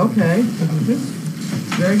 Okay.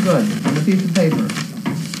 Very good. And a piece of paper.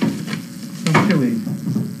 Some chewy.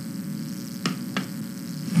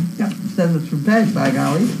 Yep, says it's from Peg, by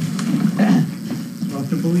golly. I'll have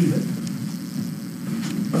to believe it.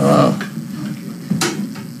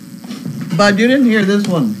 Bud, you didn't hear this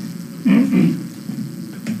one.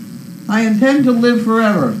 I intend to live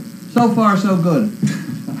forever. So far, so good.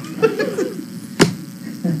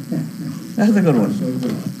 That's a good one. So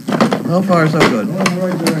good. So far, so good. Going in the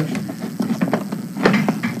right direction.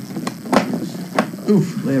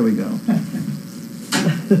 Oof, there we go.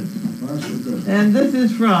 Far so good. And this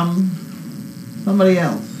is from somebody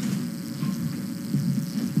else.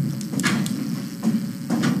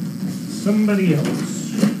 Somebody else.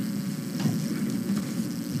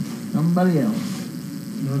 Somebody else.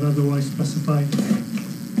 Not otherwise specified.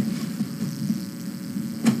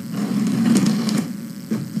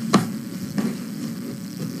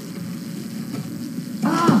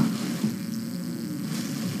 Ah!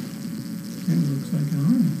 It looks like a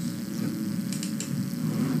harness.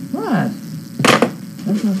 What?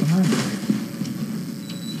 That's not the harness.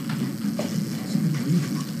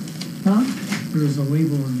 Huh? There's a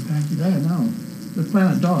label on the package. I don't know. The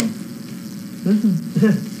Planet Dog. This is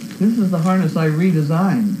this is the harness I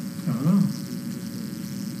redesigned. Oh.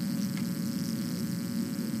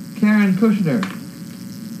 Karen Kushner.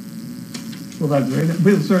 Well, that's great.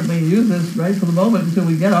 We'll certainly use this right for the moment until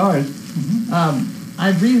we get ours.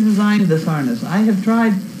 I've redesigned this harness. I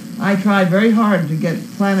tried very hard to get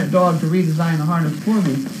Planet Dog to redesign the harness for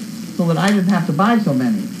me so that I didn't have to buy so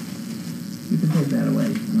many. You can take that away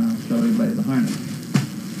and I'll show everybody the harness.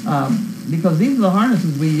 Because these are the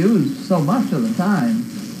harnesses we use so much of the time.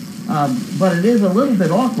 But it is a little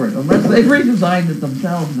bit awkward unless they've redesigned it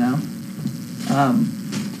themselves now.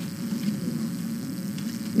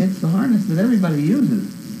 It's the harness that everybody uses.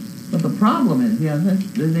 But the problem is,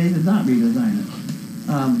 they did not redesign it.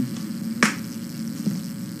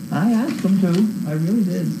 I asked them to. I really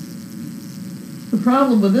did. The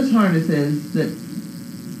problem with this harness is that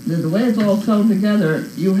the way it's all sewn together,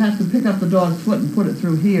 you have to pick up the dog's foot and put it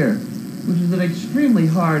through here, which is an extremely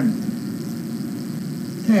hard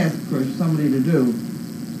task for somebody to do,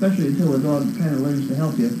 especially until the dog kind of learns to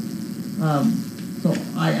help you. So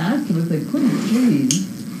I asked them if they couldn't please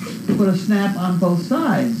put a snap on both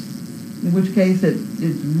sides, in which case it's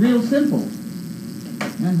real simple.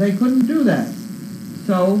 And they couldn't do that.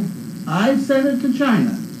 So I sent it to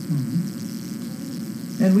China.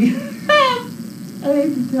 And we I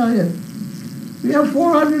hate to tell you, we have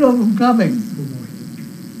 400 of them coming. Oh boy.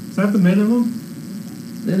 Is that the minimum?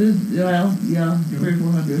 It is, well, yeah, 300 or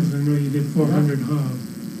 400. Because I know you did 400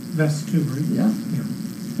 vests too, right? Yeah. Yeah.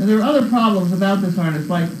 And there are other problems about this harness,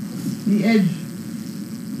 like the edge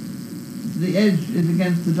is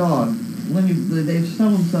against the dog. When they've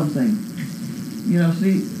sewn something, you know,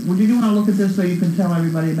 see, would you want to look at this so you can tell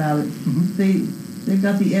everybody about it? Mm-hmm. They've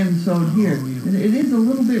got the end sewn here. Oh, yeah. And it is a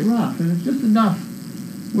little bit rough, and it's just enough.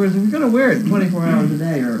 Whereas if you're going to wear it 24 hours a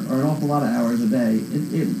day or an awful lot of hours a day,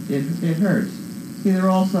 it hurts. See, they're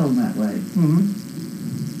all sewn that way.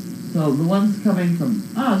 Mm-hmm. So the ones coming from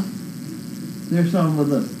us, they're sewn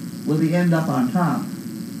with the end up on top,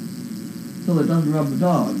 so it doesn't rub the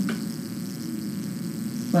dog.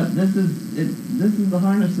 But this is the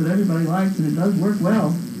harness that everybody likes, and it does work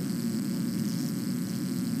well.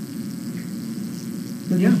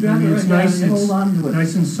 Yeah, Strap it it's right down nice. and you hold on to it.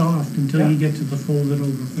 Nice and soft until Yeah. you get to the folded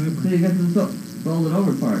over So fabric. you get to the folded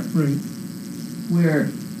over part, Right. where,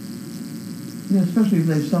 you know, especially if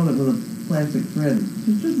they've sewn it with a plastic thread.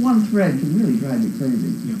 Just one thread can really drive you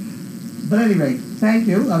crazy. Yeah. But at any rate, thank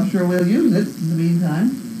you. I'm sure we'll use it in the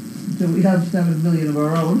meantime until we have 7 million of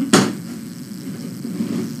our own.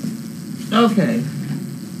 Okay,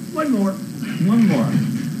 One more. one more.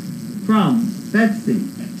 From Betsy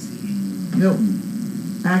Milton,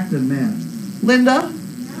 Acton, Mass. Linda,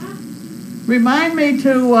 remind me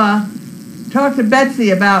to talk to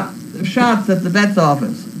Betsy about shots at the vet's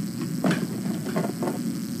office.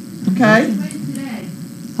 Okay? She went today.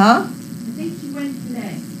 Huh? I think she went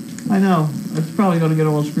today. I know. It's probably going to get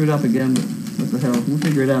all screwed up again, but what the hell? We'll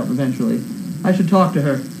figure it out eventually. I should talk to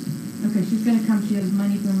her. Okay, she's gonna come. She has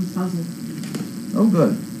money from a puzzle. Oh,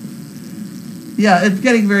 good. Yeah, it's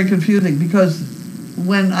getting very confusing because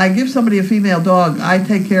when I give somebody a female dog, I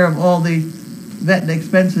take care of all the vet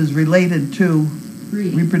expenses related to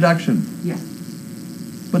Breeding. reproduction, Yeah.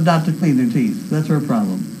 but not to clean their teeth. That's her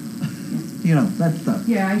problem. You know, that stuff.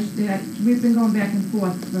 Yeah, we've been going back and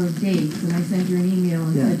forth for dates, and I sent her an email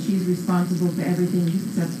and Yeah. said she's responsible for everything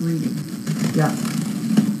except breeding. Yeah.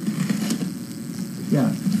 Yeah,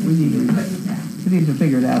 we need to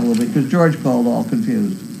figure it out a little bit because George called all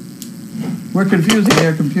confused. We're confusing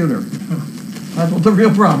their computer. That's what the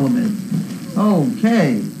real problem is.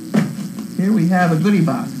 Okay. Here we have a goodie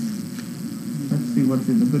box. Let's see what's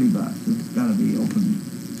in the goodie box. It's got to be opened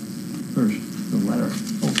first. The letter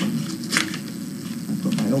open. I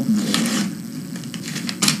put my open there.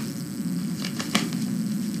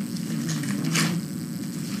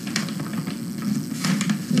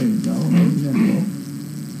 There you go. There's the envelope.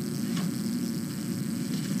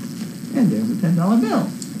 And there's a $10 bill.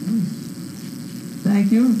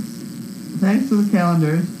 Thank you. Thanks for the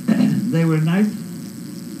calendars. They were a nice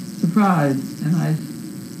surprise, and I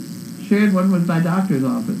shared one with my doctor's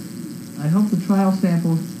office. I hope the trial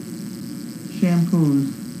samples,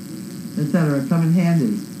 shampoos, etc. come in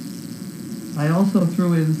handy. I also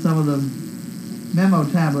threw in some of the memo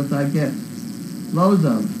tablets I get loads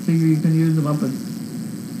of. Figure you can use them up at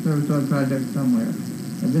Service Dog Project somewhere.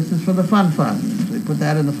 And this is for the Fun Fund. So we put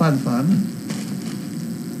that in the Fun Fund.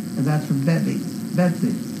 And that's from Betsy.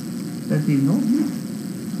 Betsy, no?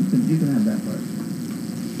 You can have that part.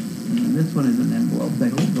 And this one is an envelope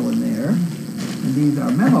that will go in there. And these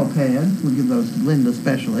are memo pads. We'll give those to Linda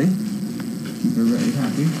especially. Keep her very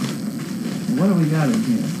happy. And what do we got in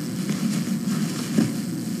here?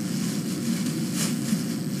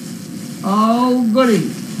 Oh,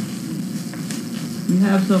 goody. We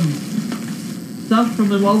have some stuff from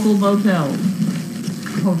the local motels,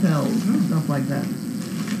 hotels, stuff like that.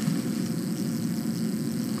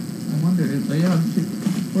 I wonder if they are,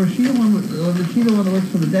 or is she the one, or is she the one that works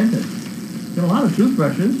for the dentist? Got a lot of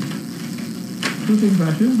toothbrushes, toothing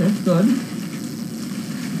brushes, that's good.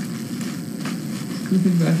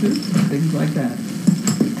 Toothing brushes, things like that.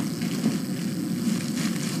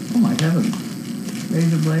 Oh my heavens.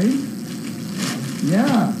 Razor blades?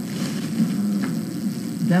 Yeah.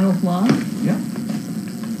 Dental floss? Yeah.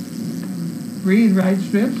 Breathe right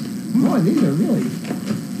strips? Boy, these are really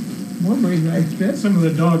more breathe right strips. Some of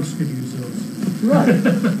the dogs could use those. Right. Are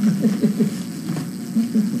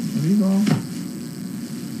these all?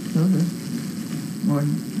 Those are more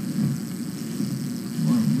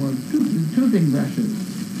toothing brushes.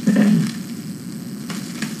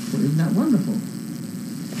 Well, isn't that wonderful?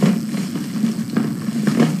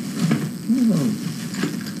 Look at those.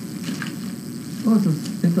 Oh,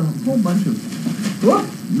 it's a whole bunch of, whoop,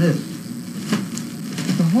 missed.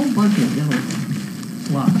 It's a whole bunch of yellow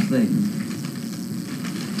slop things.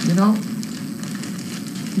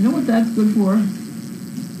 You know what that's good for?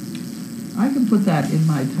 I can put that in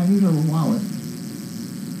my tiny little wallet.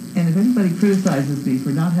 And if anybody criticizes me for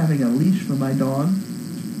not having a leash for my dog,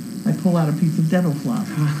 I pull out a piece of dental floss.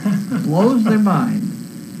 Blows their mind.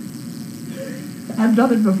 I've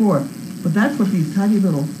done it before. But that's what these tiny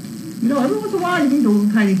little, every once in a while you need a little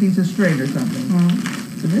tiny piece of string or something.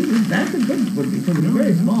 And that's a good one because it's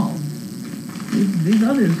very small. These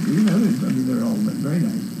others, they're all very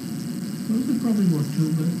nice. Those would probably work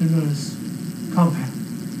too, but they're not as compact.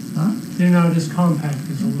 Huh? They're not as compact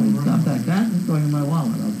as a little It's not round. that. That is going in my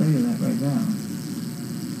wallet. I'll tell you that right now.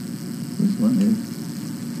 This one is.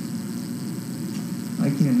 I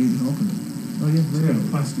can't even open it. Oh, yes, It's there got it a is.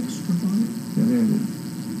 plastic strip on it. Yeah, there it is.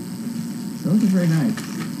 Those are very nice.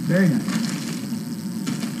 Very nice.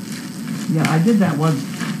 Yeah, I did that once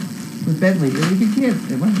with Bentley. You can't.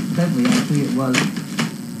 It wasn't Bentley, actually. It was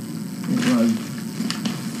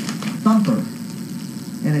Thumper.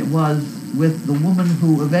 And it was with the woman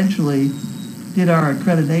who eventually did our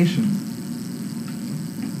accreditation.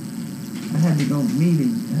 I had to go have a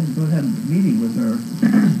meeting with her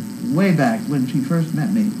way back when she first met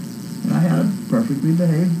me. And I had a perfectly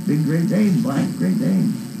behaved big Great Dane, black Great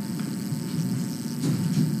Dane.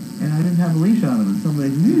 And I didn't have a leash on him. And somebody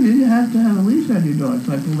said, you have to have a leash on your dog.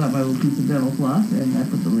 So I pulled out my little piece of dental floss and I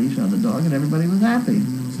put the leash on the dog and everybody was happy.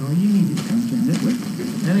 That's all you needed.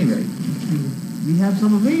 At any rate, we have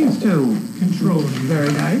some of these too. Control.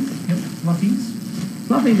 Very nice. Yep, fluffies.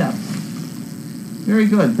 Fluffy ducks. Very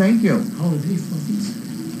good, thank you. Holiday fluffies.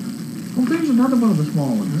 Oh, there's another one of the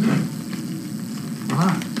small ones.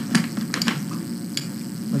 Ah.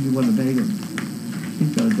 Like you want to beg him.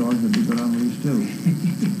 He's got a dog that be good on leash too.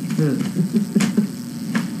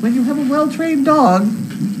 When you have a well-trained dog,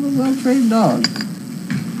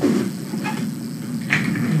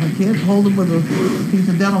 I can't hold him with a piece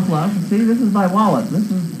of dental floss. See, this is my wallet.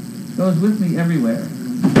 Goes with me everywhere.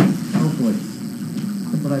 Hopefully.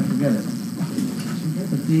 Except when I forget it.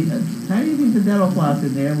 But a tiny piece of dental floss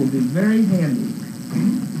in there will be very handy.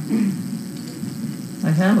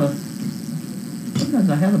 Sometimes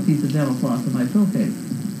I have a piece of dental floss in my pill case.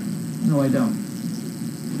 No, I don't.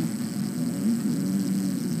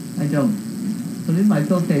 But in my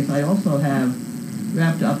pill case, I also have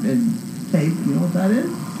wrapped up in tape. You know what that is?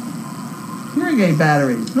 Hearing aid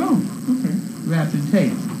batteries. Oh, okay. Wrapped in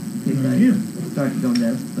tape. In case I start to go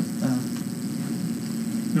deaf. But,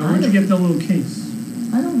 Now, where'd you get the little case?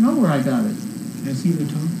 I don't know where I got it. Can I see the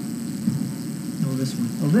top? No, this one.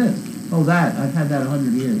 Oh, this. Oh, that. I've had that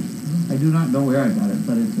 100 years. I do not know where I got it,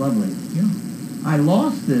 but it's lovely. Yeah. I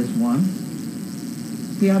lost this one.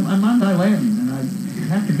 See, I'm on Dilantin, and I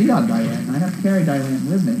have to be on Dilantin. I have to carry Dilantin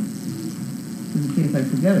with me, in case I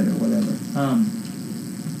forget it or whatever.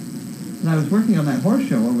 And I was working on that horse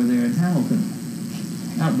show over there in Hamilton,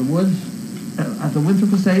 out in the woods, at the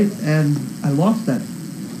Winthrop Estate, and I lost that.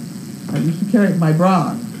 I used to carry it in my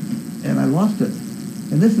bra, and I lost it.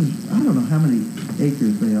 And this is, I don't know how many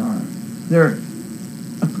acres they are. They're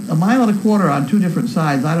a mile and a quarter on two different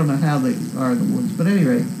sides. I don't know how they are in the woods. But at any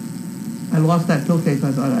rate, I lost that pill case.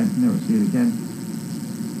 I thought I'd never see it again.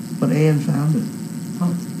 But Ann found it.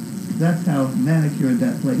 Oh, that's how manicured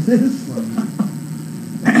that place is.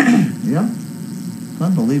 Yep. It's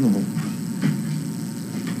unbelievable.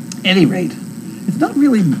 Any rate, it's not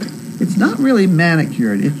really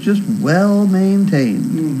manicured. It's just well maintained.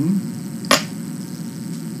 Mm-hmm.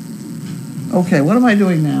 Okay, what am I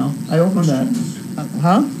doing now? I opened that.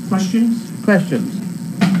 Huh? Questions? Questions.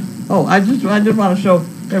 Oh, I just want to show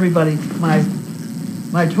everybody my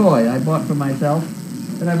toy I bought for myself,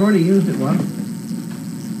 and I've already used it once.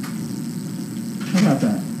 How about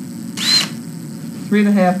that?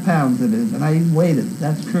 3.5 pounds it is, and I even weighed it.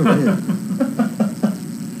 That's true, it is.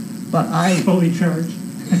 But Fully charged.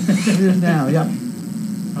 it is now. Yep.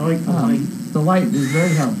 I like the light. The light is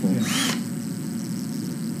very helpful. Yeah.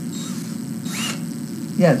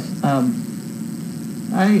 Yes.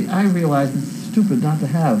 I realize it's stupid not to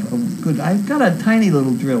have a good. I've got a tiny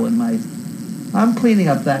little drill in my. I'm cleaning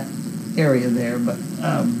up that area there, but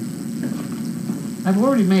I've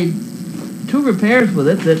already made 2 repairs with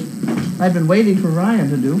it that I've been waiting for Ryan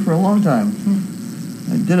to do for a long time.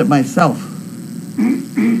 I did it myself.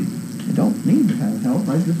 I don't need to have help.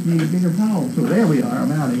 I just need a bigger power tool. There we are.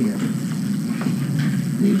 I'm out of here.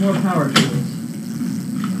 Need more power tools.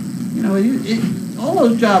 You know, all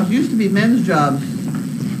those jobs used to be men's jobs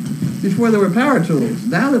before there were power tools.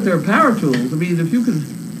 Now that there are power tools, I mean, if you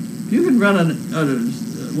can run an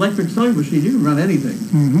electric sewing machine, you can run anything.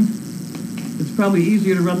 Mm-hmm. It's probably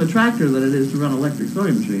easier to run the tractor than it is to run an electric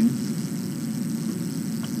sewing machine.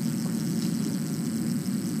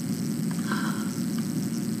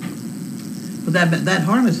 But that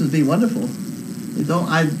harness would be wonderful.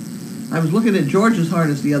 I was looking at George's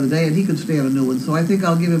harness the other day, and he could stand a new one. So I think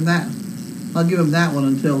I'll give him that. I'll give him that one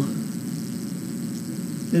until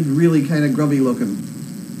it's really kind of grubby looking.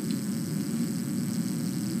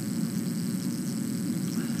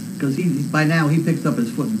 Because by now he picks up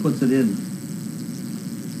his foot and puts it in.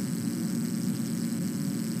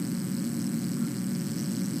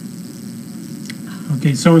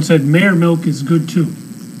 Okay, someone said mare milk is good too.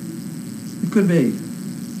 It could be.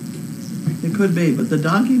 It could be, but the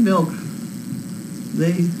donkey milk,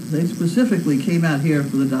 they specifically came out here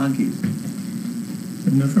for the donkeys.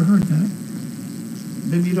 I've never heard that.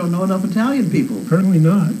 Maybe you don't know enough Italian people. Apparently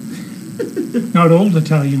not. Not old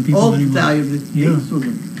Italian people Old anymore. Italian. Yeah.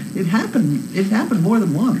 It happened more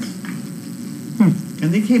than once.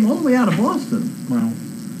 And they came all the way out of Boston. Wow.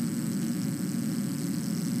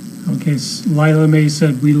 Okay, Lila May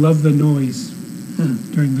said, we love the noise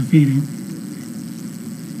during the feeding.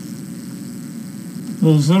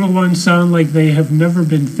 Those little ones sound like they have never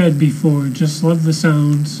been fed before. Just love the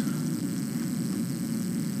sounds.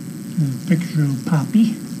 A picture of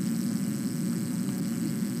Poppy.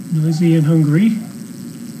 Noisy and hungry.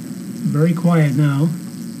 Very quiet now.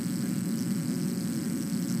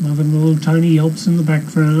 Loving the little tiny yelps in the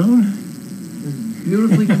background. It's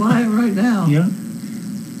beautifully quiet right now. Yeah.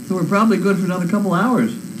 So we're probably good for another couple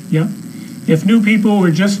hours. Yeah. If new people were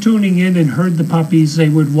just tuning in and heard the puppies, they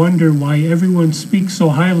would wonder why everyone speaks so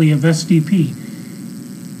highly of SDP.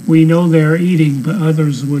 We know they're eating, but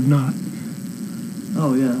others would not.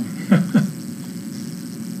 Oh, yeah.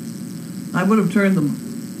 I would have turned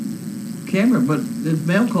the camera, but this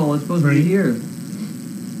mail call is supposed to be here.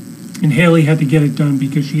 And Haley had to get it done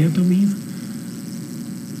because she had to leave.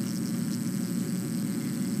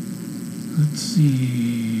 Let's see.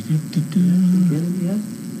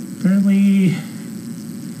 Apparently,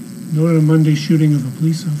 noted a Monday shooting of a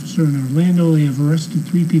police officer in Orlando. They have arrested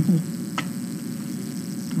 3 people.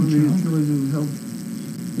 One of the killers who helped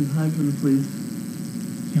hide from the police.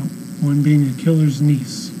 Yep. One being a killer's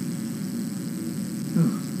niece.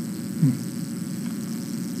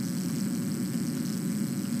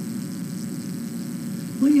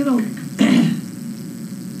 Well, you know,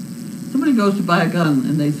 somebody goes to buy a gun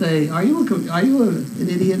and they say, "Are you an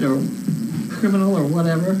idiot or criminal or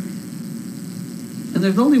whatever?" And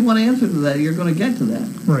there's only one answer to that. You're going to get to that.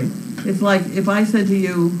 Right. It's like if I said to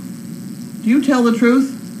you, "Do you tell the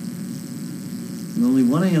truth?" There's only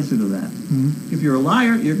one answer to that. Mm-hmm. If you're a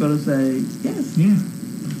liar, you're going to say yes. Yeah.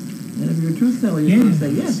 And if you're a truth teller, you're going to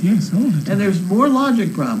say yes. Yes, all the time. And there's more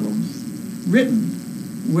logic problems written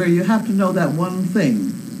where you have to know that one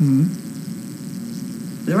thing.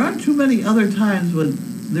 Mm-hmm. There aren't too many other times when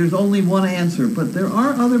there's only one answer, but there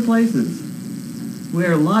are other places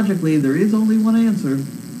where logically there is only one answer.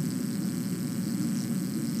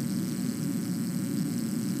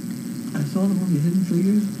 I saw the movie Hidden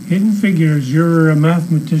Figures. Hidden Figures, you're a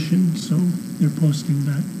mathematician, so they're posting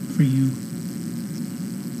that for you.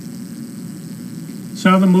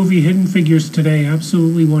 Saw the movie Hidden Figures today,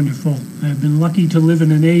 absolutely wonderful. I've been lucky to live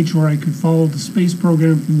in an age where I could follow the space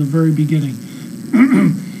program from the very beginning.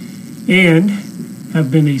 And have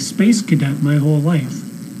been a space cadet my whole life.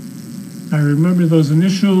 I remember those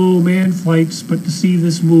initial manned flights, but to see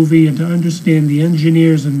this movie and to understand the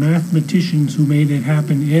engineers and mathematicians who made it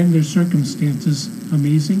happen and their circumstances,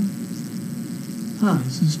 amazing.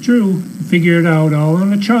 This is true. Figure it out all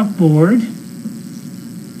on a chalkboard.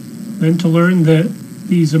 Then to learn that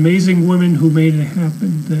these amazing women who made it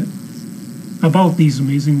happen, about these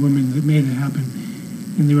amazing women that made it happen.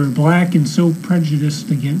 And they were black and so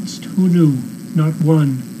prejudiced against. Who knew? Not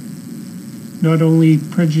one. Not only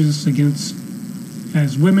prejudiced against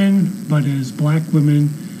as women, but as black women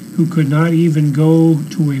who could not even go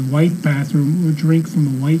to a white bathroom or drink from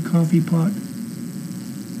a white coffee pot.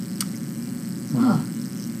 Wow.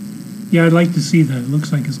 Yeah, I'd like to see that. It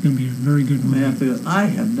looks like it's going to be a very good movie. I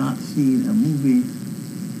have not seen a movie.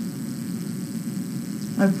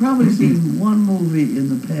 I've probably seen one movie in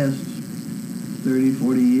the past 30,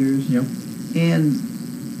 40 years. Yep. And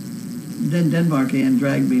then Denmark Ann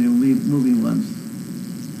dragged me to a movie once.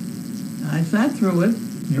 I sat through it.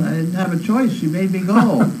 Yep. I didn't have a choice. She made me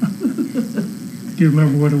go. Do you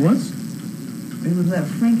remember what it was? It was that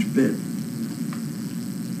French bit.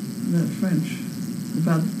 That French.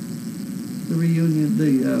 About the reunion,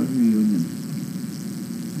 reunion.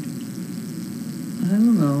 I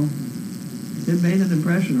don't know. It made an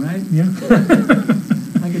impression, right? Yeah.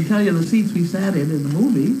 I can tell you the seats we sat in the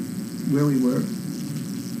movie, where we were.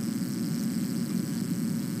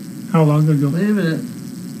 How long ago? Wait a minute.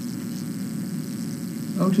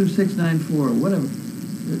 02694, whatever.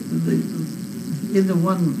 In the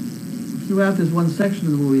one, throughout this one section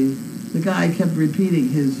of the movie, the guy kept repeating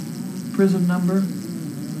his prison number.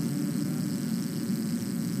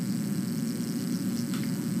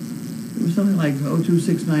 It was something like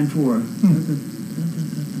 02694.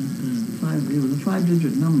 It was a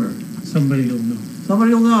 5-digit number. Somebody will know.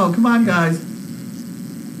 Somebody will know. Come on, guys.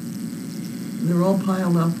 They're all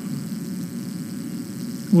piled up.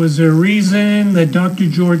 Was there a reason that Dr.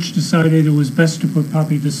 George decided it was best to put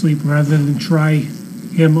Poppy to sleep rather than try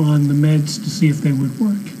him on the meds to see if they would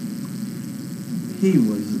work? He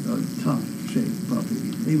was a tough shape puppy.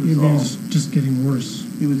 He It was just getting worse.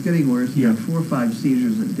 He was getting worse. He Yeah. had 4 or 5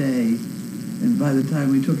 seizures a day. And by the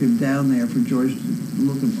time we took him down there for George to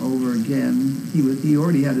look him over again, he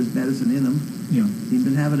already had his medicine in him. Yeah. He'd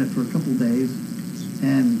been having it for a couple days,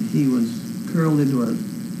 and he was curled into a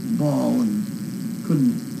ball and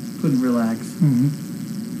couldn't relax. Mm-hmm.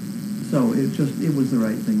 So it was the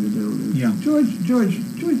right thing to do. Yeah. George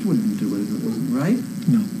wouldn't do it if it wasn't right.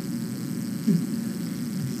 No.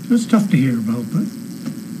 It was tough to hear about, but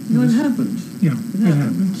You know, it happens. yeah, It it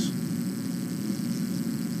happens.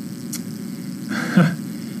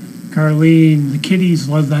 Carlene, the kiddies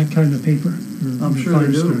love that kind of paper. I'm The sure they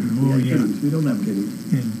fire do. starter. Oh, Yeah, yeah. kitties. We don't have kitties.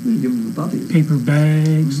 Yeah. We give them the puppies. Paper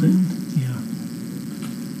bags and, yeah.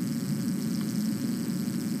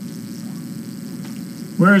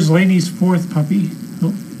 Where is Laney's 4th puppy?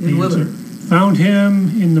 Oh, the In Wither. answer. Found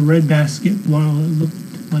him in the red basket while it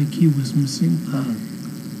looked like he was missing.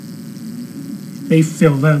 They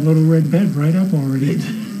filled that little red bed right up already.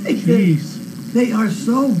 Jeez. They are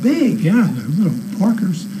so big. Yeah, they're little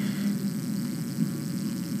porkers.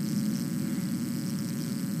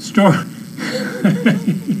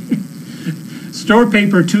 Store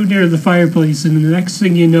paper too near the fireplace, and the next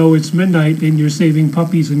thing you know, it's midnight, and you're saving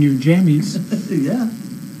puppies in your jammies Yeah.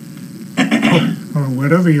 or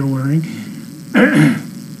whatever you're wearing.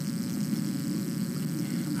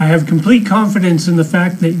 I have complete confidence in the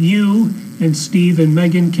fact that you and Steve and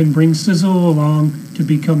Megan can bring Sizzle along to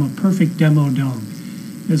become a perfect demo dog.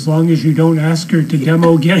 As long as you don't ask her to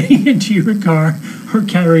demo getting into your car or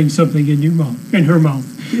carrying something in her mouth.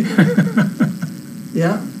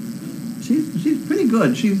 Yeah. She's pretty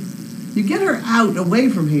good. You get her out away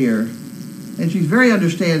from here, and she's very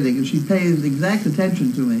understanding, and she pays exact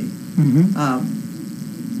attention to me.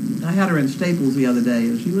 Mm-hmm. I had her in Staples the other day,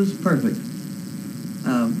 and she was perfect.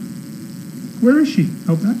 Where is she?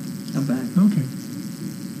 Out back? I'm back. Okay.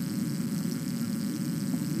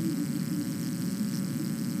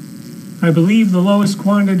 I believe the lowest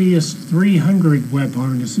quantity is 300 web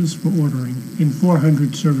harnesses for ordering and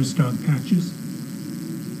 400 service dog patches.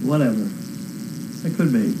 Whatever. It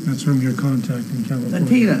could be. That's from your contact in California.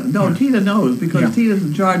 Tina. No, Yeah. Tina knows, because Yeah. Tina's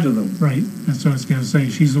in charge of them. Right. That's what I was going to say.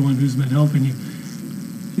 She's the one who's been helping you.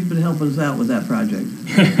 She's been helping us out with that project.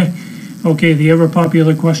 Okay, the ever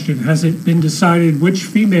popular question. Has it been decided which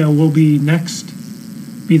female will be the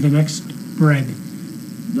next bred?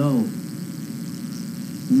 No.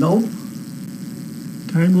 Nope.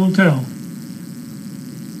 Time will tell.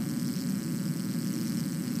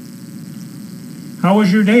 How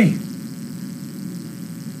was your day?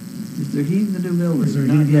 Is there heat in the new building? Is there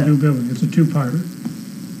Not heat in the yet. new building? It's a 2-parter.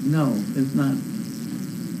 No, it's not.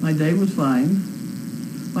 My day was fine.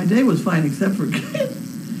 My day was fine except for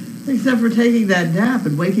taking that nap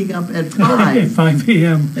and waking up at 5 5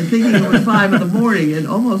 a.m. and thinking it was 5 in the morning and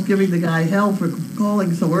almost giving the guy hell for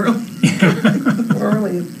calling so early.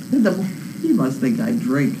 Early. He must think I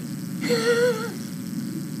drink.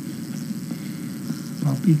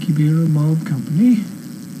 Poppy Kibera Mob Company.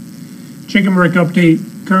 Chicken brick update.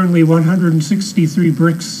 Currently 163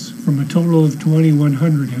 bricks from a total of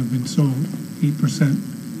 2,100 have been sold. 8%.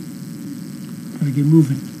 Gotta get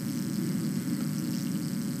moving.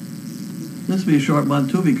 This will be a short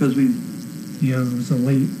month too, because Yeah, it was a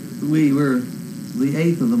late. we were the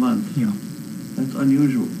 8th of the month. Yeah. That's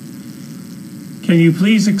unusual. Can you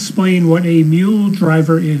please explain what a mule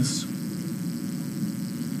driver is?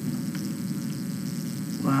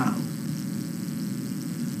 Wow.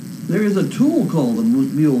 There is a tool called a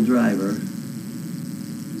mule driver,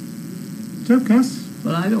 Took us.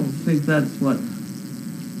 but I don't think that's what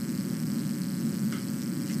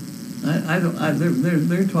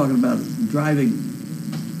They're talking about driving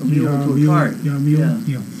a mule to a cart. Yeah, mule,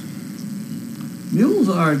 yeah. Mules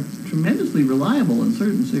are tremendously reliable in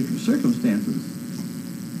certain circumstances.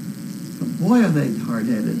 But boy, are they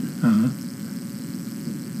hard-headed. Uh-huh.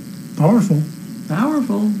 Powerful.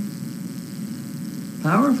 Powerful.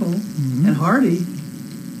 Mm-hmm. And hardy.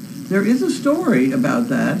 There is a story about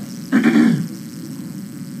that.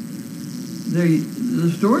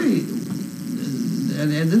 The story,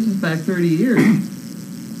 and this is back 30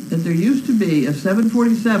 years, that there used to be a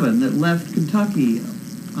 747 that left Kentucky,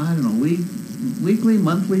 I don't know, weekly,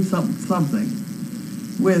 monthly, something,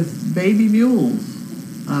 with baby mules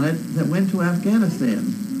on it that went to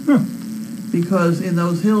Afghanistan. Huh. Because in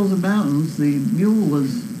those hills and mountains, the mule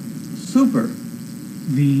was super.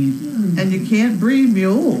 And you can't breed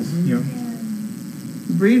mules. Yeah.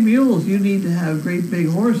 To breed mules, you need to have great big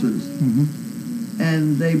horses. Mm-hmm.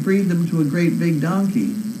 And they breed them to a great big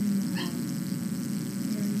donkey.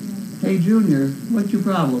 Hey, Junior, what's your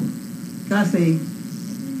problem? Gussie,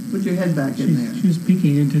 put your head back in there. She's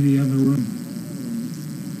peeking into the other room.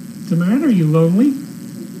 What's the matter? You lonely?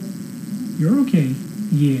 You're okay.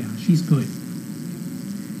 Yeah, she's good.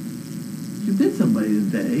 She bit somebody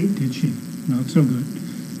today. Did she? Not so good.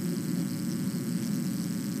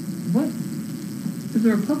 What? Is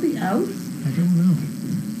there a puppy out? I don't know.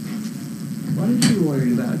 What is she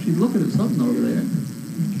worried about? She's looking at something over there.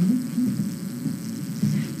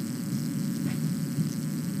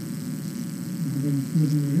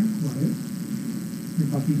 The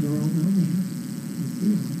puppies are all down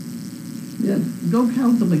there. Yeah, go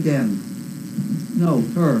count them again. No,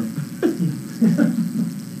 her.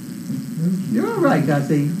 You're all right,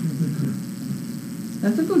 Gussie.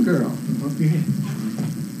 That's a good girl. But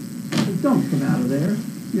don't come out of there.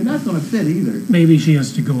 You're not going to fit either. Maybe she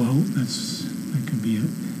has to go out. That could be it.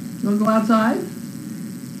 You want to go outside? I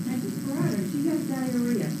just brought her. She has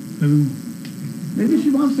diarrhea. Maybe she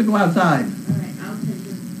wants to go outside. All right, I'll take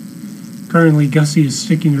her. Currently, Gussie is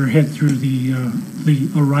sticking her head through the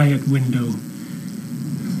riot window,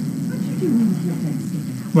 What you doing with your head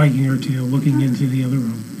sticking out? wagging her tail, looking into the other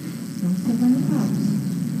room. Don't step on the house.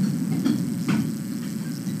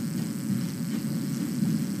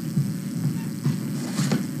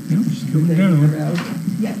 Yep, she's You're going taking her down. out?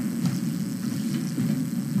 Yep.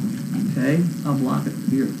 Okay, I'll block it.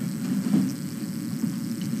 Here.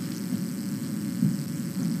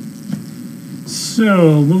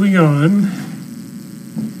 So, moving on.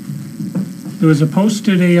 There was a post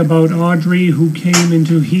today about Audrey who came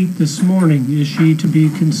into heat this morning. Is she to be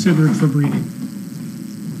considered for breeding?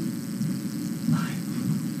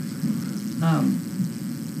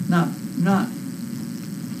 Not.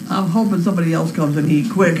 I'm hoping somebody else comes and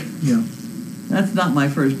eat quick. Yeah. That's not my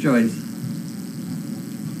first choice.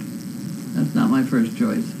 That's not my first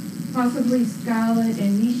choice. Possibly Scarlett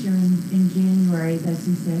and Misha in January,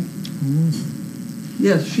 Bessie said.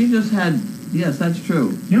 Yes, she just had. Yes, that's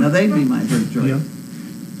true. Yep. Now they'd be my first choice. Yep.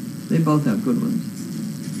 They both have good ones.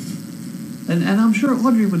 And I'm sure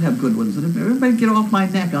Audrey would have good ones. And if everybody get off my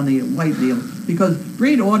neck on the white deal, because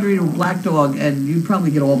breed Audrey to a black dog, and you'd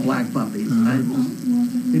probably get all black puppies.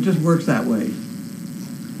 It just works that way.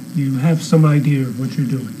 You have some idea of what you're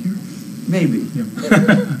doing here. Maybe. Yep.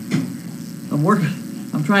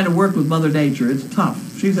 I'm trying to work with Mother Nature. It's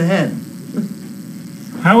tough. She's ahead.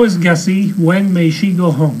 How is Gussie? When may she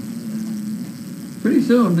go home? Pretty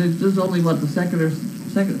soon. This is only what the second.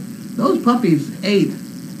 Those puppies ate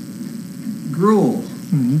gruel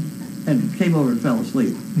Mm-hmm. and came over and fell asleep.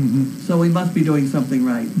 Mm-hmm. So we must be doing something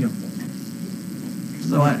right. Yep.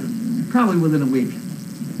 So probably within a week.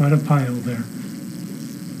 Quite a pile there.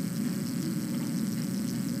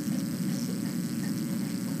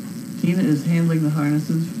 Tina is handling the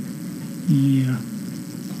harnesses. Yeah.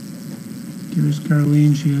 Dearest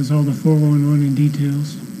Carlene, she has all the 411 in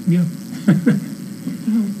details. Yeah.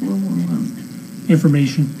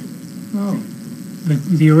 Information. Oh,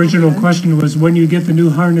 The original Okay. question was, when you get the new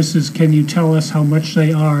harnesses, can you tell us how much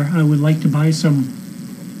they are? I would like to buy some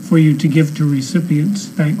for you to give to recipients.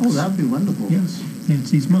 Thanks. oh, that'd be wonderful. Yes,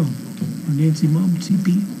 Nancy's mom. Or Nancy Mom,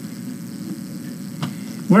 CP.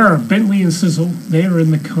 Where are Bentley and Sizzle? They are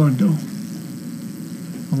in the condo,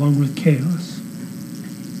 along with Chaos.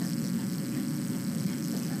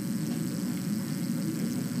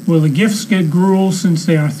 Will the gifts get gruel since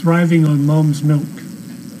they are thriving on Mom's milk?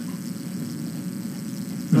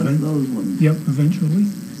 That's those ones. Yep, eventually.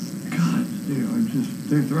 God,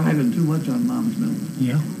 they're thriving too much on Mom's milk.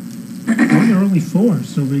 Yeah. Well, they're only 4,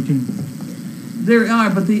 so they can... There are,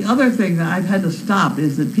 but the other thing that I've had to stop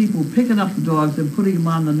is that people picking up the dogs and putting them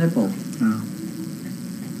on the nipple.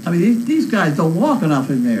 I mean, these guys don't walk enough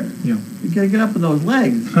in there. Yeah. You gotta get up with those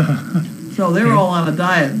legs. So they're all on a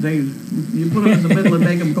diet. You put them in the middle and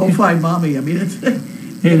make them go find mommy. I mean, it's.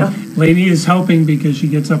 You know? And Lainey is helping because she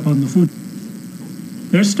gets up on the food.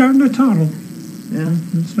 They're starting to toddle. Yeah.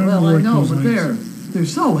 They're starting Well, to I work know, those but legs. they're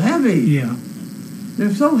so heavy. Yeah.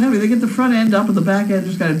 They're so heavy. They get the front end up and the back end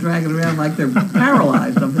just kind of dragging around like they're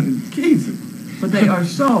paralyzed. I'm thinking, Jesus. But they are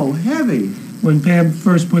so heavy. When Pam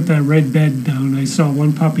first put that red bed down, I saw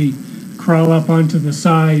one puppy crawl up onto the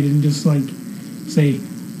side and just like say,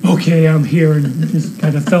 "Okay, I'm here," and just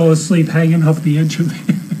kind of fell asleep hanging off the edge of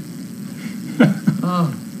it.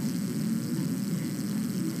 Oh,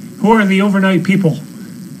 Who are the overnight people?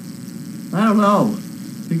 I don't know.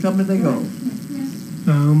 They come and they go.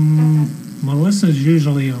 Melissa's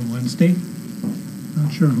usually on Wednesday.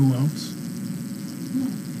 Not sure who else.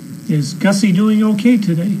 Is Gussie doing okay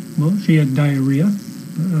today? Well, she had diarrhea.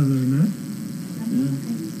 But other than that,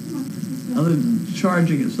 Yeah. Other than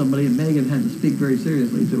charging at somebody, and Megan had to speak very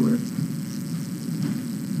seriously to her.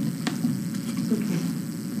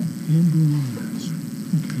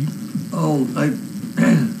 okay. Oh,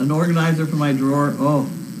 an organizer for my drawer. Oh,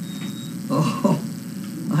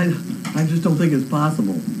 I just don't think it's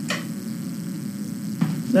possible.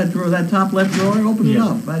 That drawer, that top left drawer, open it Yeah.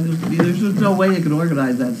 up. There's just no way you can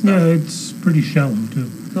organize that stuff. Yeah, it's pretty shallow too.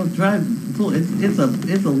 So try pull. It's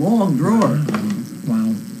a long drawer.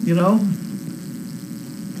 Wow. You know,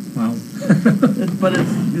 Wow. but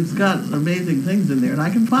it's got amazing things in there, and I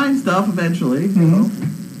can find stuff eventually. You know.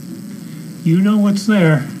 You know what's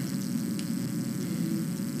there.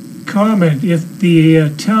 Comment: if the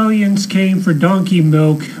Italians came for donkey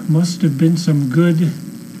milk, must have been some good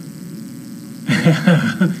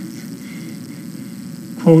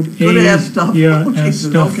quote Good ass stuff. Yeah, Oh, ass Jesus,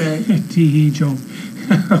 stuff. okay. Tee joke.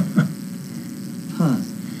 Huh.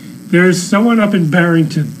 There's someone up in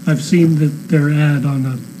Barrington. I've seen their ad on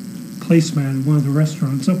a placemat at one of the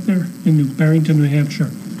restaurants up there in Barrington, New Hampshire.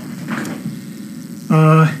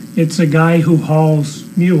 It's a guy who hauls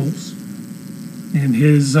mules, and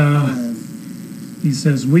his he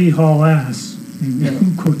says, "We haul ass,"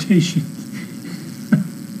 in quotation.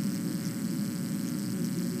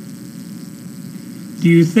 Do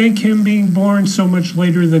you think him being born so much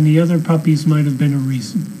later than the other puppies might have been a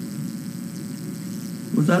reason?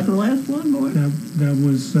 Was that the last one, boy? That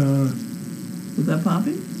was Was that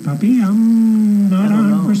Poppy? puppy. I'm not I don't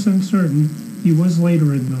know. 100% certain. He was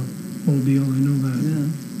later in the whole deal. I know that. Yeah.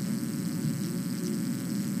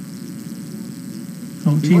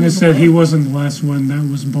 Oh, He Tina wasn't said the he last. wasn't the last one. That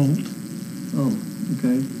was Bolt. Oh,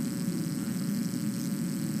 okay.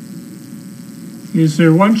 Is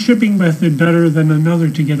there one shipping method better than another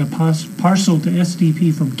to get a parcel to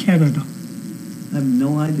SDP from Canada? I have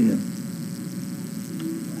no idea.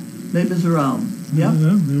 Les Miserables. Yep.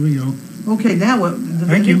 There we go. Okay, now what? Does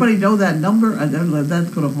Thank you. anybody know that number? That's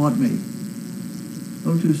going to haunt me.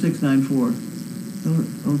 02694.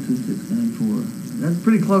 02694. That's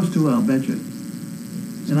pretty close to it, I'll bet you.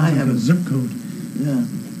 And I Sounds like have a it. zip code. Yeah.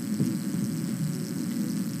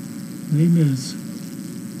 Name is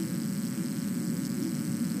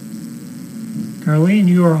Carlene.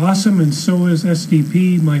 You are awesome, and so is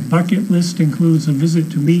SDP. My bucket list includes a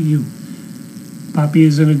visit to meet you. Poppy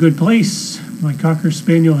is in a good place. My Cocker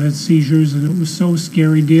Spaniel had seizures, and it was so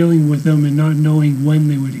scary dealing with them and not knowing when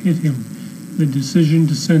they would hit him. The decision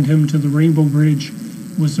to send him to the Rainbow Bridge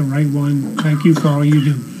was the right one. Thank you for all you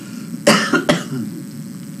do.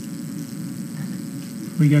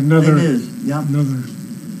 We got another. It is. Yep. Another.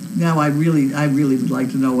 Now I really would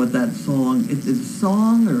like to know what that song. It's a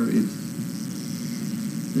song, or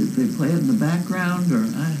they play it in the background, or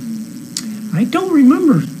I don't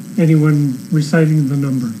remember anyone reciting the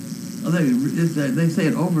number. they say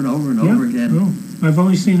it over and over and over again. Oh, I've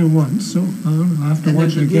only seen it once, so I'll have to And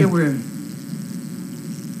watch there's it a deal again.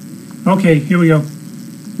 where Okay, here we go.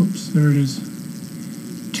 Oops, there it is.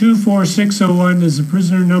 24601 is the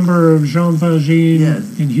prisoner number of Jean Valjean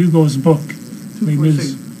Yes. in Hugo's book. Name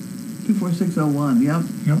is 24601. Yep.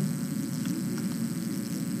 Yep.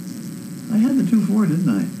 I had the 24, didn't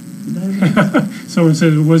I? Did I have that? Someone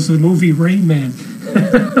said it was the movie Rain Man.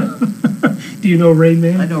 Do you know Rain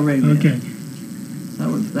Man? I know Rain Man. Okay,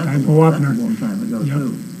 That's Time a for long, Wapner. that's a long time ago, Yep.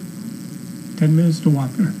 too. 10 minutes to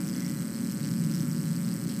Wapner.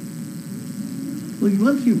 Well,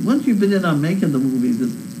 once you've been in on making the movies,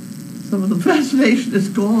 some of the fascination is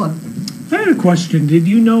gone. I had a question. Did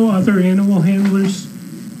you know other animal handlers?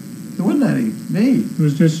 There wasn't any. Me. It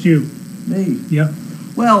was just you. Me. Yeah.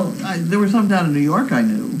 Well, there were some down in New York I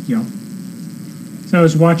knew. Yeah. So I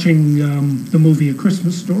was watching the movie A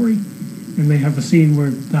Christmas Story, And they have a scene where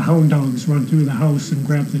the hound dogs run through the house and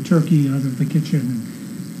grab the turkey out of the kitchen.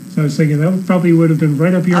 And so I was thinking that probably would have been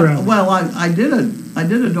right up your alley. Well, I did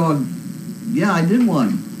a dog. Yeah, I did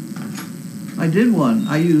one.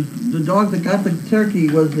 I used the dog that got the turkey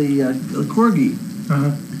was the corgi.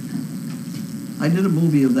 Uh-huh. I did a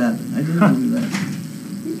movie of that.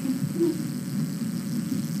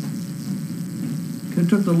 It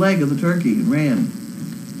took the leg of the turkey and ran.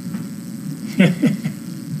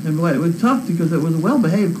 And boy, it was tough because it was a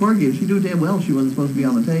well-behaved corgi, and she knew damn well she wasn't supposed to be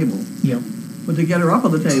on the table. Yep. But to get her up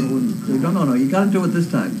on the table and say, no, you got to do it this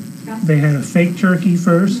time. They had a fake turkey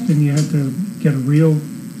first, and you had to get a real.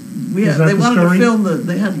 They wanted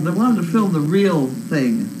to film the real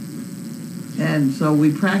thing, and so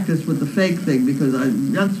we practiced with the fake thing because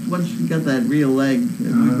once you got that real leg,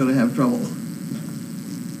 we're going to have trouble.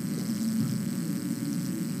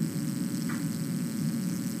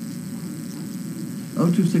 Oh,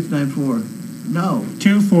 24694. No.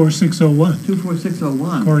 24601.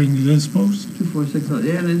 24601. According to this post. 24601.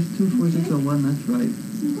 Yeah, it is 24601. That's right.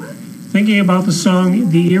 Thinking about the song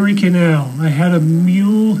The Erie Canal. I had a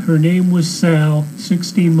mule. Her name was Sal.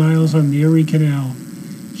 16 miles on the Erie Canal.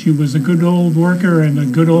 She was a good old worker and a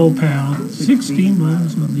good old pal. 16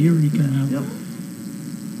 miles on the Erie Canal. Yep.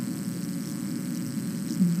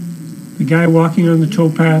 The guy walking on the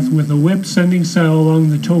towpath with a whip sending Sal along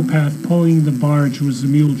the towpath pulling the barge was the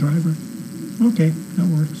mule driver. Okay, that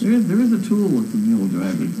works. There is a tool with the mule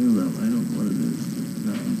driver too, though. I don't know what it is.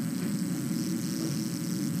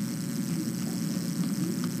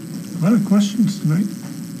 A lot of questions tonight.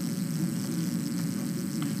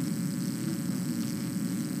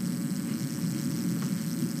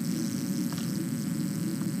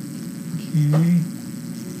 Okay.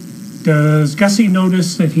 Does Gussie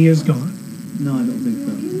notice that he is gone? No, I don't think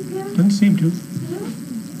so. Doesn't seem to.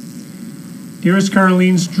 Dearest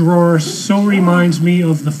Carlene's drawer so reminds me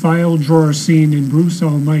of the file drawer scene in Bruce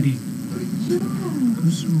Almighty.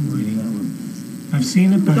 Bruce Almighty. I've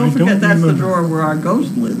seen it, but Don't I don't forget that's remember. the drawer where our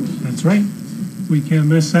ghost lives. That's right. We can't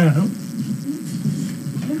mess that up.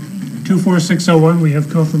 24601, we have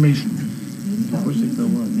confirmation.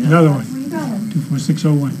 24601. Yeah. Another one.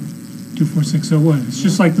 24601. 24601. It's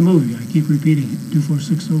just like the movie. I keep repeating it.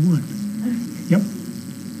 24601. Yep.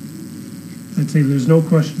 I'd say there's no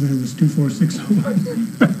question that it was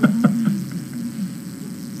 24601.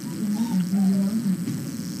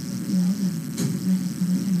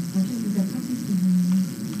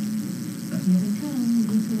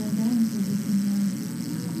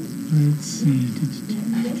 Let's see.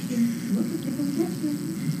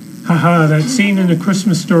 Haha, that scene in A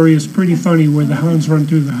Christmas Story is pretty funny where the hounds run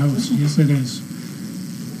through the house. Yes, it is.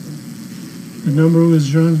 The number was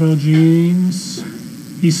Jean Valjean's.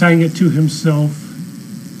 He sang it to himself,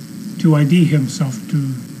 to ID himself,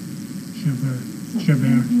 to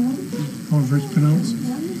Javert, however it's pronounced.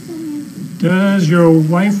 Does your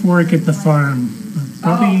wife work at the farm?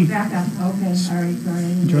 Probably back up. Okay, all right, sorry.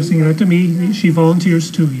 addressing that to me. She volunteers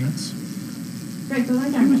too, yes. Right, go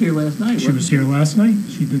right She was here last night. She was here last night.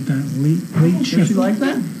 She did that late Does shift. she like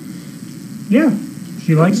that? Yeah,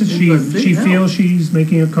 she likes it. She feels she's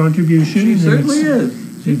making a contribution. She and certainly it's- is.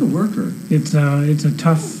 She's a worker. It's a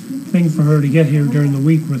tough thing for her to get here during the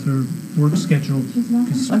week with her work schedule.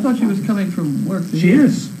 'Cause I thought she was coming from work. she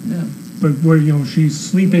is, Yeah. but where she's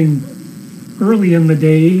sleeping early in the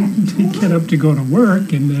day to get up to go to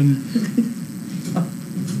work, and then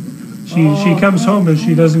she comes home and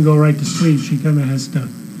she doesn't go right to sleep. She kind of has to,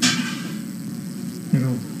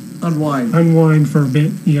 Unwind. unwind for a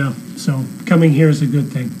bit. Yeah, so coming here is a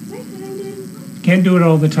good thing. Can't do it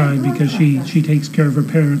all the time because she takes care of her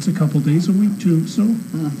parents a couple days a week too, so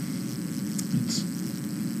it's a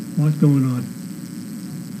lot going on.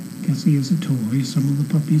 Gussie is a toy. Some of the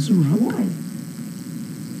puppies are up.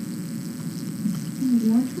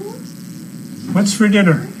 What's for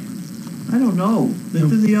dinner? I don't know.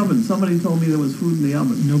 It's in the oven. Somebody told me there was food in the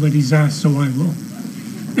oven. Nobody's asked, so I will.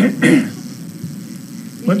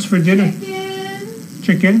 What's for dinner?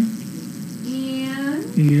 Chicken.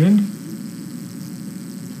 And?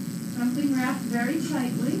 Something wrapped very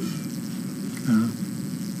tightly.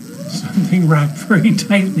 Something wrapped very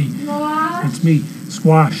tightly. Squash. That's me.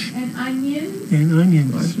 Squash. And onions. And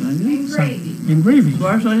onions. Squash and onions. And gravy. And gravy.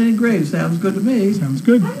 Squash, onion, and gravy. Sounds good to me. Sounds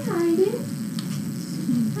good. Hi, Heidi.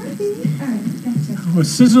 All right, that's it. Oh,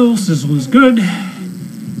 sizzle. Sizzle is good.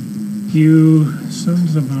 You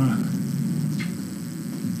sons of a...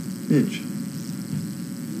 Bitch.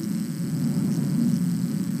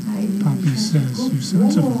 Poppy says. You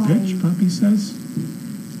sons of a bitch, Poppy says.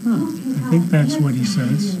 Huh. I think that's what he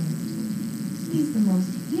says. He's the most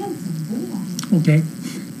handsome boy. Okay.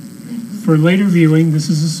 for later viewing, this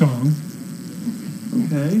is a song.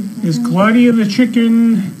 Okay. Is Claudia the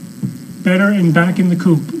chicken better and back in the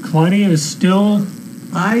coop? Claudia is still,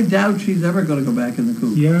 I doubt she's ever gonna go back in the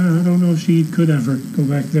coop. yeah, I don't know if she could ever go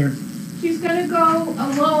back there. She's gonna go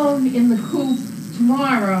alone in the coop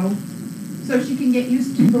tomorrow, so she can get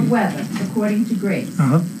used to the weather, according to Grace.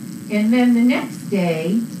 Uh-huh. And then the next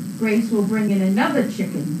day, Grace will bring in another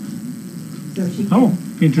chicken, so she can Oh,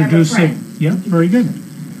 introduce have a it. friend. Yeah, very good.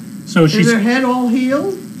 So Is she's, her head all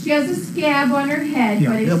healed? She has a scab on her head, Yeah.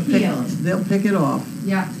 but it's healed. They'll pick it off.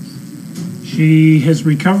 Yeah. she has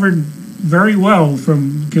recovered very well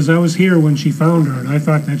from, because I was here when she found her, and I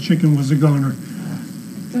thought that chicken was a goner.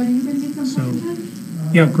 So are you gonna get some So- pumpkin?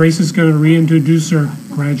 Yeah, Grace is going to reintroduce her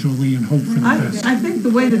gradually and hope for the I best. think the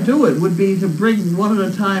way to do it would be to bring one at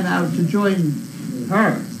a time out to join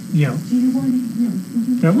her. Yeah, Do you want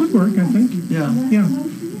it? that would work, I think. Yeah. Yeah.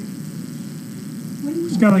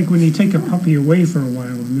 It's kind of like when you take a puppy away for a while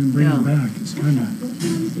and then bring him Yeah. back. It's kind of,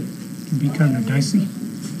 can be kind of dicey.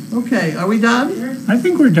 Okay, are we done? I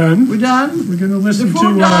think we're done. We done? We're going to listen The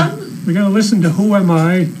food to, done? we're going to listen to Who Am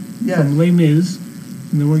I Yes. from Les Mis,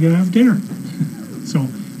 and then we're going to have dinner. So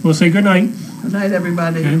we'll say good night Good night,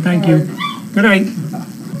 everybody. and thank you. Good night.